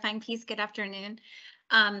more clarifying piece, good afternoon.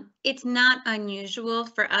 It's not unusual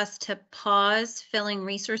for us to pause filling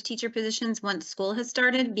resource teacher positions once school has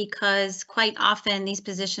started because quite often these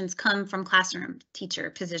positions come from classroom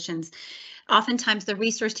teacher positions. Oftentimes the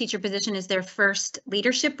resource teacher position is their first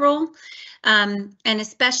leadership role. And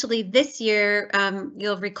especially this year,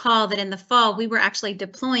 you'll recall that in the fall, we were actually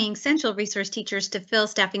deploying central resource teachers to fill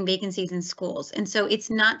staffing vacancies in schools. And so it's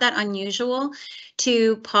not that unusual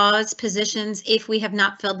to pause positions if we have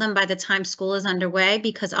not filled them by the time school is underway,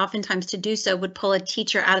 because oftentimes to do so would pull a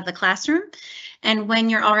teacher out of the classroom. And when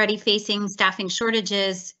you're already facing staffing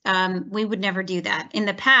shortages, we would never do that. In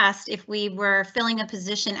the past, if we were filling a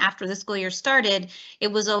position after the school year started,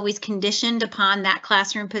 it was always conditioned upon that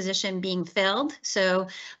classroom position being filled. So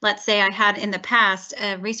let's say I had in the past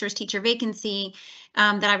a resource teacher vacancy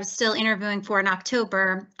that I was still interviewing for in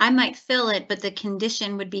October. I might fill it, but the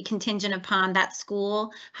condition would be contingent upon that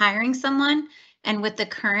school hiring someone. And with the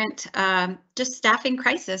current just staffing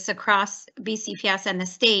crisis across BCPS and the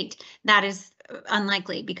state, that is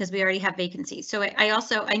unlikely because we already have vacancies. So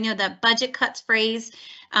I know that budget cuts phrase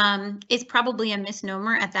is probably a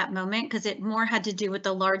misnomer at that moment because it more had to do with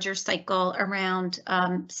the larger cycle around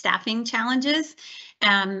staffing challenges.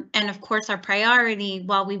 And of course, our priority,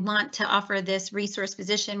 while we want to offer this resource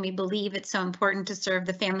position, we believe it's so important to serve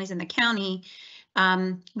the families in the county.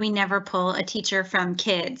 We never pull a teacher from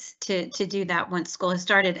kids to do that once school has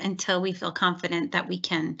started until we feel confident that we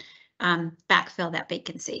can backfill that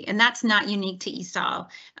vacancy. And that's not unique to ESOL.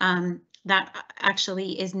 That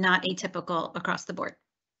actually is not atypical across the board.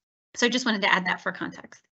 So I just wanted to add that for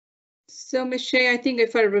context. So Ms. Shea, I think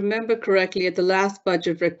if I remember correctly, at the last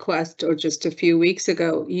budget request or just a few weeks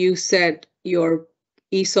ago, you said your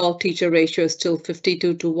ESOL teacher ratio is still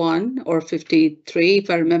 52-1 or 53, if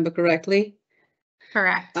I remember correctly.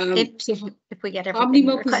 Correct. If we get everything. How many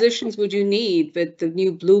more positions would you need with the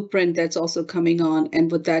new blueprint that's also coming on? And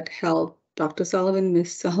would that help, Dr. Sullivan,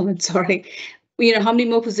 Ms. Sullivan, sorry, how many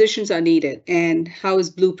more positions are needed and how is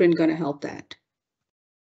blueprint going to help that?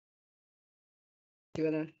 Do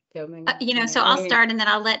you want to so I'll start and then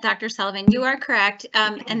I'll let Dr. Sullivan. You are correct.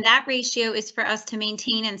 And that ratio is for us to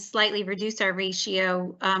maintain and slightly reduce our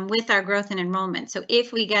ratio with our growth in enrollment. So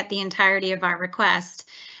if we get the entirety of our request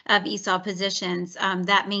of ESOL positions,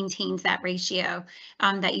 that maintains that ratio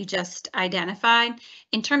that you just identified.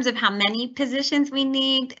 In terms of how many positions we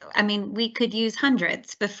need, I mean, we could use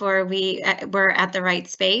hundreds before we were at the right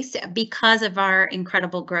space because of our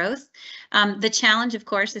incredible growth. The challenge, of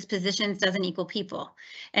course, is positions doesn't equal people.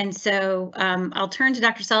 And so I'll turn to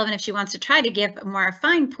Dr. Sullivan if she wants to try to give a more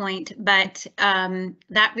fine point, but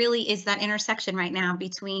that really is that intersection right now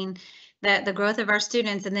between the growth of our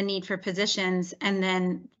students and the need for positions and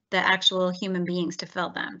then the actual human beings to fill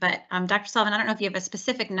them. But Dr. Sullivan, I don't know if you have a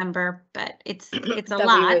specific number, but it's a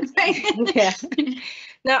lot. Yeah.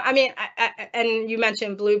 No, I mean, and you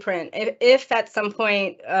mentioned blueprint. If at some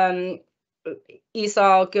point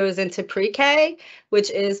ESOL goes into pre-K,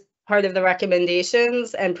 which is part of the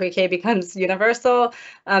recommendations, and pre-K becomes universal,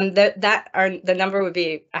 the number would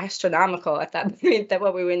be astronomical at that point. That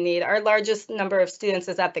what we would need. Our largest number of students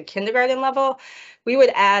is at the kindergarten level. We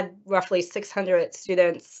would add roughly 600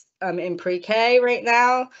 students in pre-K right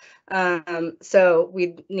now. So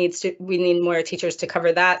we need more teachers to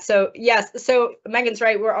cover that. So yes, so Megan's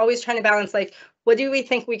right. We're always trying to balance, like, what do we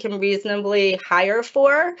think we can reasonably hire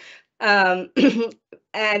for?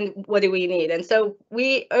 And what do we need? And so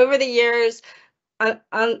we, over the years,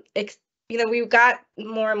 we've got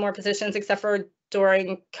more and more positions, except for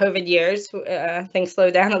during COVID years, things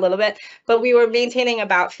slowed down a little bit, but we were maintaining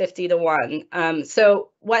about 50 to 1. So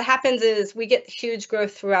what happens is we get huge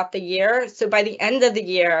growth throughout the year. So by the end of the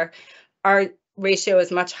year, our ratio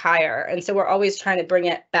is much higher. And so we're always trying to bring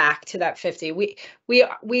it back to that 50.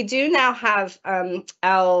 We do now have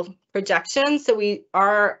L projections. So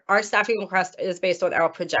our staffing request is based on L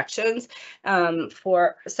projections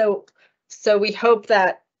so we hope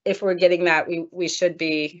that if we're getting that, we should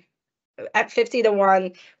be at 50 to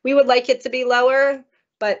 1. We would like it to be lower,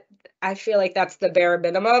 but I feel like that's the bare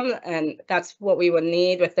minimum, and that's what we would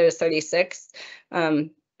need with those 36.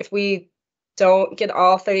 If we don't get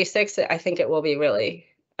all 36, I think it will be really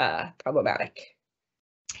problematic.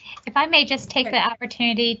 If I may just take the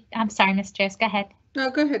opportunity, I'm sorry, Ms. Jost, go ahead. No,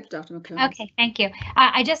 go ahead, Dr. McComas. Okay, thank you.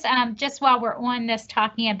 I just while we're on this,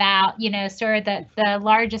 talking about, sort of the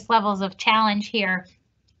largest levels of challenge here,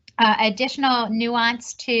 additional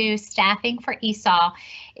nuance to staffing for ESOL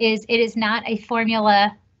is it is not a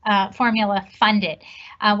formula funded.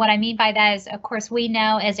 What I mean by that is, of course, we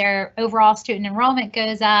know as our overall student enrollment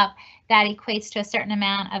goes up, that equates to a certain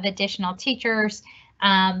amount of additional teachers.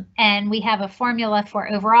 And we have a formula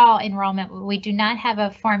for overall enrollment. We do not have a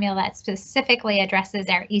formula that specifically addresses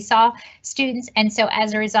our ESOL students. And so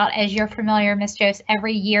as a result, as you're familiar, Ms. Jost,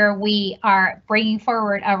 every year we are bringing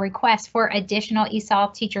forward a request for additional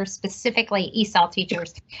ESOL teachers, specifically ESOL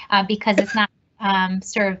teachers, because it's not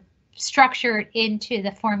sort of structured into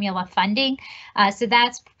the formula funding. So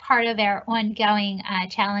that's part of our ongoing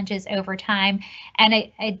challenges over time.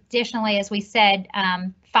 And additionally, as we said,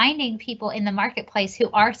 finding people in the marketplace who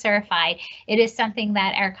are certified, it is something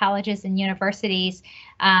that our colleges and universities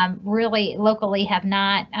really locally have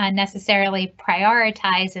not necessarily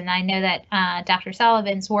prioritized. And I know that Dr.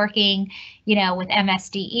 Sullivan's working, with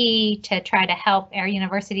MSDE to try to help our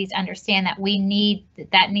universities understand that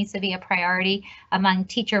that needs to be a priority among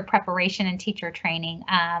teacher preparation and teacher training,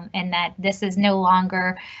 and that this is no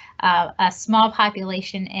longer a small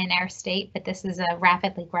population in our state, but this is a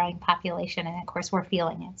rapidly growing population, and of course we're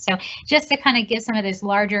feeling it. So just to kind of give some of those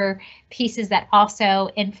larger pieces that also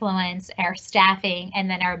influence our staffing and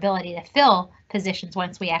then our ability to fill positions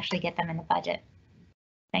once we actually get them in the budget.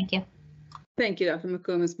 Thank you. Thank you, Dr.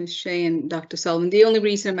 McComas, Ms. Shea, and Dr. Sullivan. The only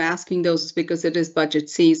reason I'm asking those is because it is budget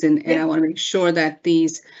season, and I want to make sure that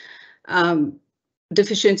these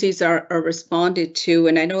deficiencies are responded to.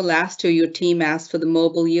 And I know last year your team asked for the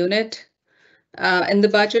mobile unit in the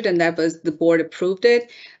budget, and that was the board approved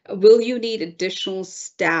it. Will you need additional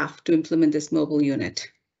staff to implement this mobile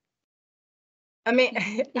unit? I mean,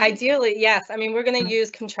 ideally, yes. I mean, we're going to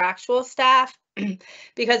use contractual staff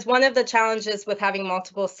because one of the challenges with having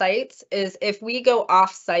multiple sites is if we go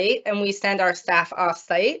off site and we send our staff off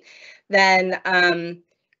site, then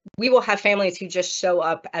we will have families who just show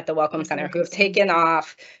up at the Welcome Center, who have taken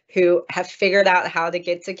off, who have figured out how to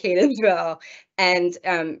get to Catonsville, and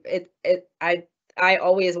I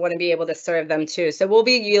always want to be able to serve them too. So we'll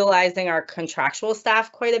be utilizing our contractual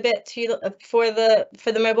staff quite a bit for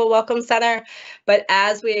the Mobile Welcome Center. But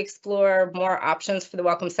as we explore more options for the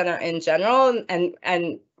Welcome Center in general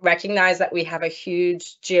and recognize that we have a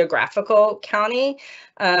huge geographical county,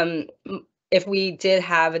 if we did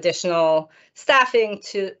have additional staffing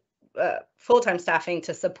to full-time staffing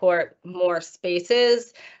to support more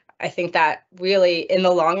spaces, I think that really in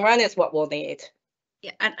the long run is what we'll need.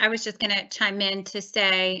 Yeah, I was just going to chime in to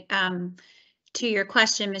say to your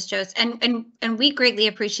question, Ms. Jost, and we greatly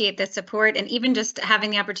appreciate the support, and even just having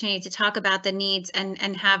the opportunity to talk about the needs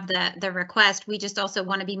and have the request. We just also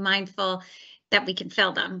want to be mindful that we can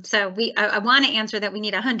fill them. So I want to answer that we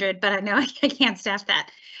need 100, but I know I can't staff that.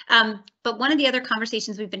 But one of the other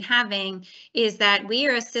conversations we've been having is that we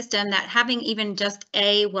are a system that having even just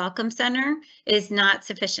a welcome center is not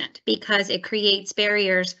sufficient because it creates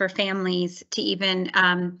barriers for families to even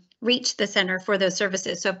reach the center for those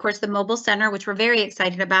services. So of course, the mobile center, which we're very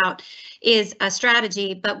excited about, is a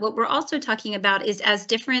strategy. But what we're also talking about is as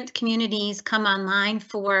different communities come online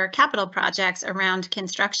for capital projects around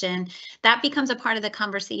construction, that becomes a part of the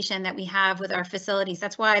conversation that we have with our facilities.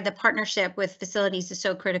 That's why the partnership with facilities is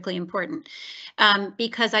so critically important.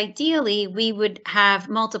 Because ideally we would have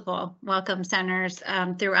multiple welcome centers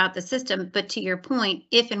throughout the system. But to your point,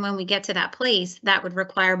 if and when we get to that place, that would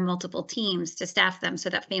require multiple teams to staff them so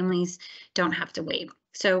that families don't have to wait.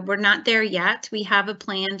 So we're not there yet. We have a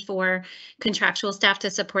plan for contractual staff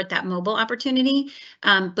to support that mobile opportunity.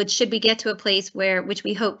 But should we get to a place which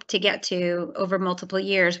we hope to get to over multiple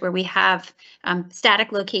years, where we have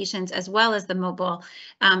static locations as well as the mobile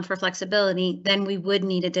for flexibility, then we would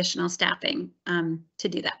need additional staffing to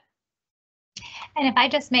do that. And if I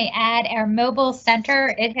just may add, our mobile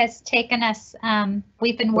center, it has taken us,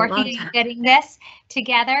 we've been working on getting this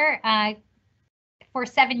together for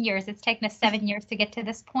 7 years. It's taken us 7 years to get to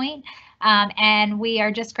this point. And we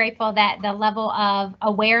are just grateful that the level of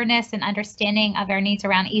awareness and understanding of our needs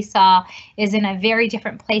around ESOL is in a very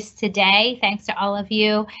different place today, thanks to all of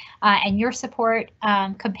you and your support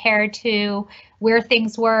compared to where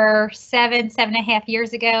things were 7.5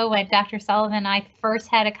 years ago when Dr. Sullivan and I first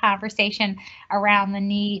had a conversation around the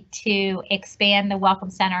need to expand the Welcome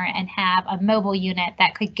Center and have a mobile unit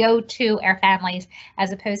that could go to our families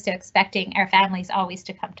as opposed to expecting our families always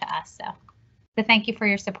to come to us. So thank you for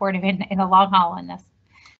your support in the long haul on this.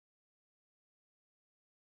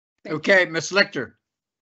 Okay, Ms. Lichter.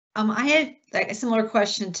 I had like a similar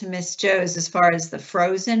question to Ms. Joes as far as the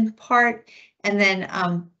frozen part. And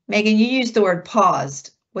then Megan, you used the word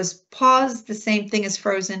paused. Was paused the same thing as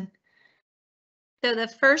frozen? So the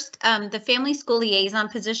first, the family school liaison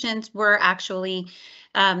positions were actually,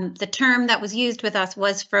 the term that was used with us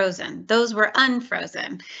was frozen. Those were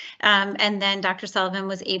unfrozen. And then Dr. Sullivan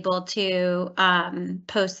was able to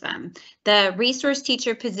post them. The resource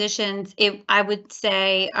teacher positions, I would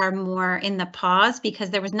say, are more in the pause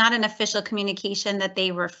because there was not an official communication that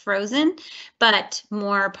they were frozen, but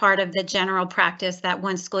more part of the general practice that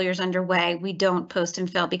once school year's underway, we don't post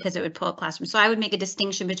and fill because it would pull a classroom. So I would make a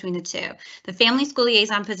distinction between the two. The family school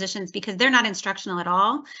liaison positions, because they're not instructional at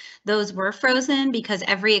all, those were frozen because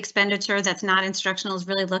every expenditure that's not instructional is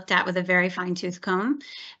really looked at with a very fine-tooth comb.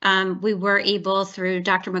 We were able, through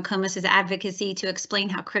Dr. McComas's advocacy, to explain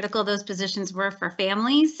how critical those positions were for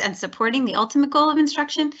families and supporting the ultimate goal of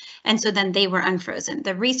instruction. And so then they were unfrozen.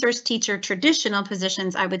 The resource teacher traditional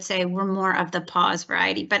positions, I would say, were more of the pause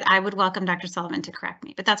variety, but I would welcome Dr. Sullivan to correct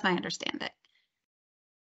me, but that's my understanding.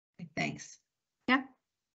 Thanks. Yeah.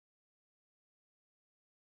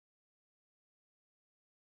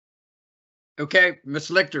 Okay, Ms.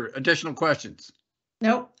 Lichter, additional questions?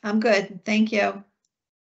 Nope, I'm good. Thank you.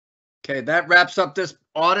 Okay, that wraps up this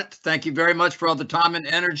audit. Thank you very much for all the time and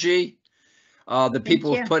energy the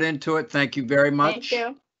people have put into it. Thank you very much. Thank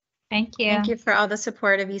you. Thank you. Thank you for all the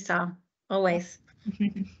support of ESOL, always.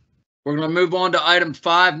 We're going to move on to item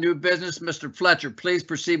 5, new business. Mr. Fletcher, please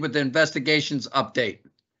proceed with the investigations update.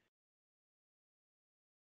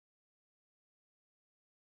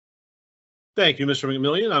 Thank you, Mr.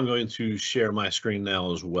 McMillian. I'm going to share my screen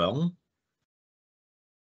now as well.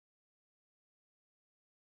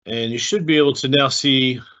 And you should be able to now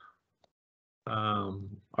see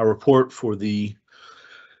our report for the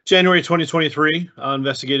January 2023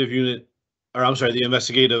 investigative unit, or I'm sorry, the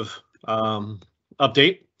investigative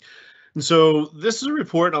update. And so this is a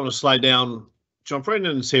report. I'm going to slide down, jump right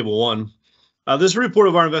into table 1. This is a report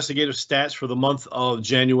of our investigative stats for the month of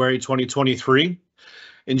January 2023.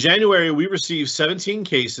 In January, we received 17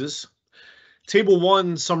 cases. Table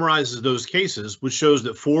 1 summarizes those cases, which shows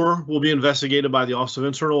that 4 will be investigated by the Office of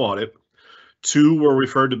Internal Audit, 2 were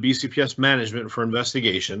referred to BCPS management for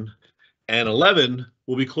investigation, and 11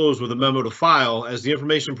 will be closed with a memo to file as the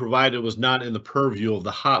information provided was not in the purview of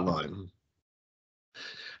the hotline.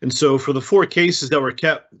 And so for the 4 cases that were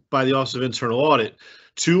kept by the Office of Internal Audit,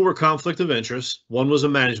 2 were conflict of interest, 1 was a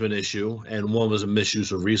management issue, and 1 was a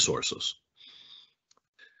misuse of resources.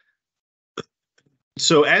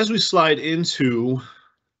 So as we slide into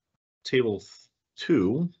table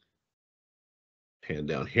 2, hand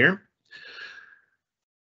down here.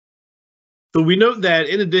 So we note that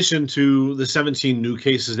in addition to the 17 new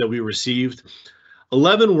cases that we received,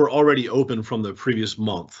 11 were already open from the previous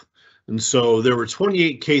month. And so there were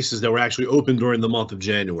 28 cases that were actually open during the month of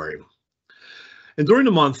January. And during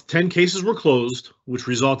the month, 10 cases were closed, which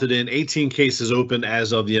resulted in 18 cases open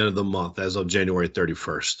as of the end of the month, as of January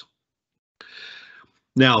 31st.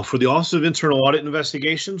 Now, for the Office of Internal Audit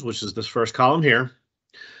Investigations, which is this first column here,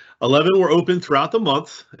 11 were open throughout the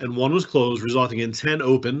month and 1 was closed, resulting in 10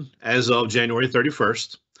 open as of January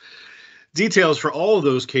 31st. Details for all of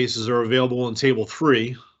those cases are available in table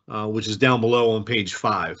 3, which is down below on page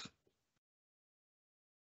 5.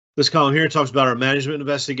 This column here talks about our management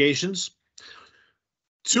investigations.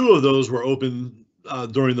 2 of those were open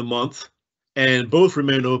during the month, and both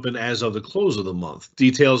remain open as of the close of the month.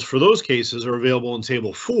 Details for those cases are available in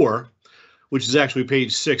table 4, which is actually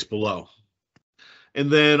page 6 below.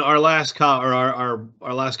 And then our last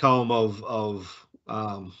column of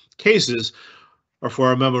cases are for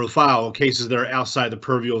our memo to file, cases that are outside the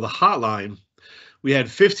purview of the hotline. We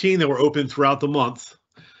had 15 that were open throughout the month,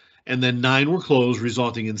 and then 9 were closed,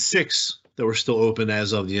 resulting in 6 that were still open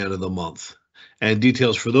as of the end of the month. And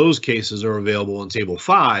details for those cases are available in table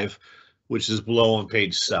 5, which is below on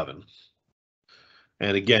page 7.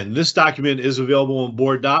 And again, this document is available in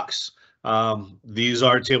board docs. These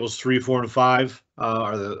are tables 3, 4, and 5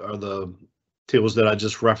 are the tables that I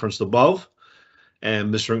just referenced above.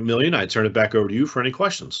 And Mr. McMillian, I turn it back over to you for any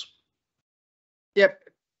questions. Yep.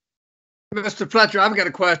 Mr. Fletcher, I've got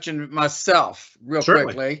a question myself real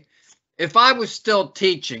Certainly. quickly. If I was still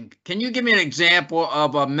teaching, can you give me an example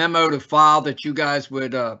of a memo to file that you guys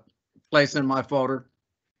would place in my folder?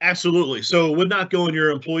 Absolutely. So it would not go in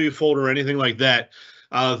your employee folder or anything like that.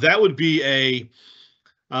 That would be a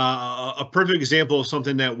perfect example of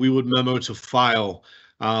something that we would memo to file.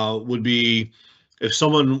 Would be if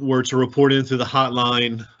someone were to report into the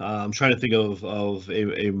hotline. I'm trying to think of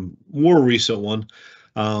a more recent one.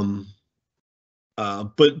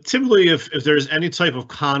 But typically, if there's any type of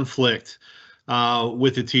conflict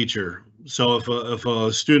with the teacher, so if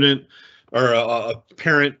a student or a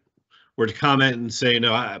parent were to comment and say,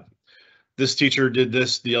 no, this teacher did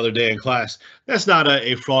this the other day in class, that's not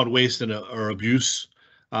a fraud, waste, or abuse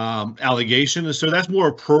allegation. And so that's more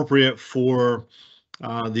appropriate for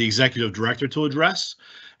the executive director to address.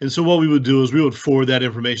 And so what we would do is we would forward that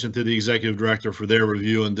information to the executive director for their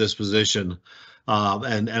review and disposition,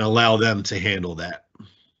 and allow them to handle that.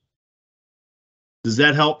 Does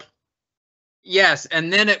that help? Yes,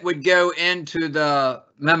 and then it would go into the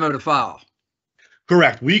memo to file.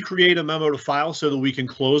 Correct. We create a memo to file so that we can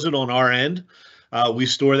close it on our end. We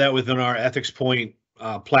store that within our Ethics Point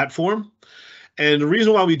platform. And the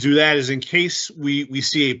reason why we do that is in case we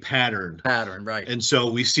see a pattern. Right. And so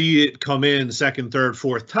we see it come in second, third,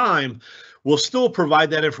 fourth time. We'll still provide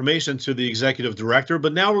that information to the executive director,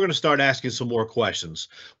 but now we're going to start asking some more questions.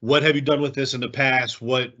 What have you done with this in the past?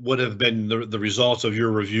 What have been the results of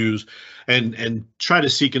your reviews? And try to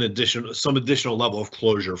seek some additional level of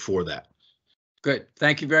closure for that. Good.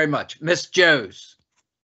 Thank you very much. Ms. Joes.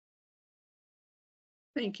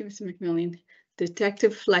 Thank you, Mr. McMillian.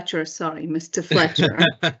 Detective Fletcher, sorry, Mr. Fletcher.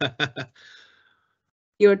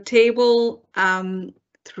 Your table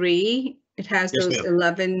 3, it has Yes, those ma'am.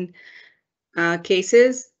 11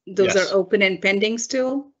 cases. Those Yes. are open and pending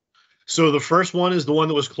still? So the first one is the one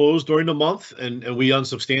that was closed during the month, and we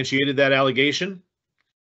unsubstantiated that allegation.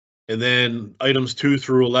 And then items 2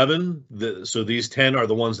 through 11, so these 10 are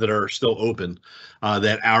the ones that are still open,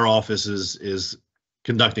 that our office is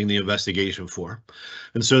conducting the investigation for.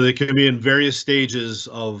 And so they can be in various stages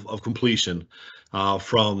of completion.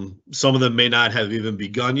 From some of them may not have even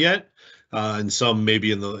begun yet, and some may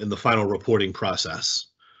be in the final reporting process.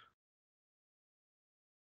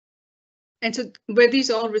 And so were these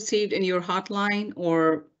all received in your hotline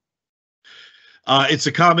or? It's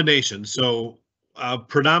a combination. So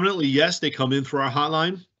predominantly, yes, they come in through our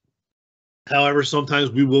hotline. However, sometimes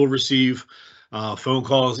we will receive phone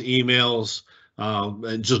calls, emails,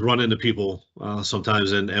 and just run into people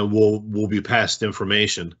sometimes, and we'll be passed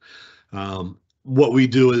information. What we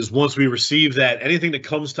do is once we receive that, anything that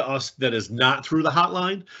comes to us that is not through the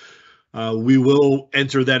hotline, we will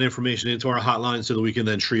enter that information into our hotline so that we can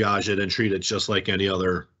then triage it and treat it just like any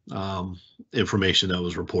other information that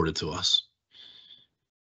was reported to us.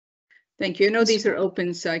 Thank you. I know these are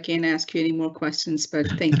open, so I can't ask you any more questions, but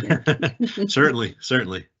thank you. Certainly,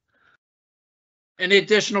 certainly. Any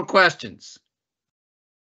additional questions?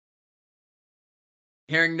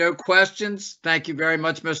 Hearing no questions, thank you very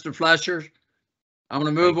much, Mr. Fletcher. I'm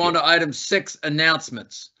going to move on to item 6,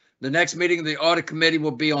 announcements. The next meeting of the Audit Committee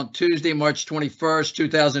will be on Tuesday, March 21st,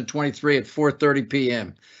 2023 at 4:30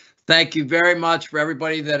 p.m. Thank you very much for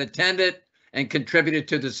everybody that attended and contributed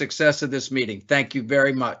to the success of this meeting. Thank you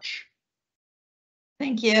very much.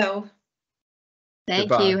 Thank you. Thank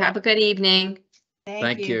Goodbye. you. Have a good evening.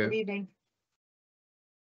 Thank you. Good evening.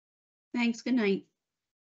 Thanks. Good night.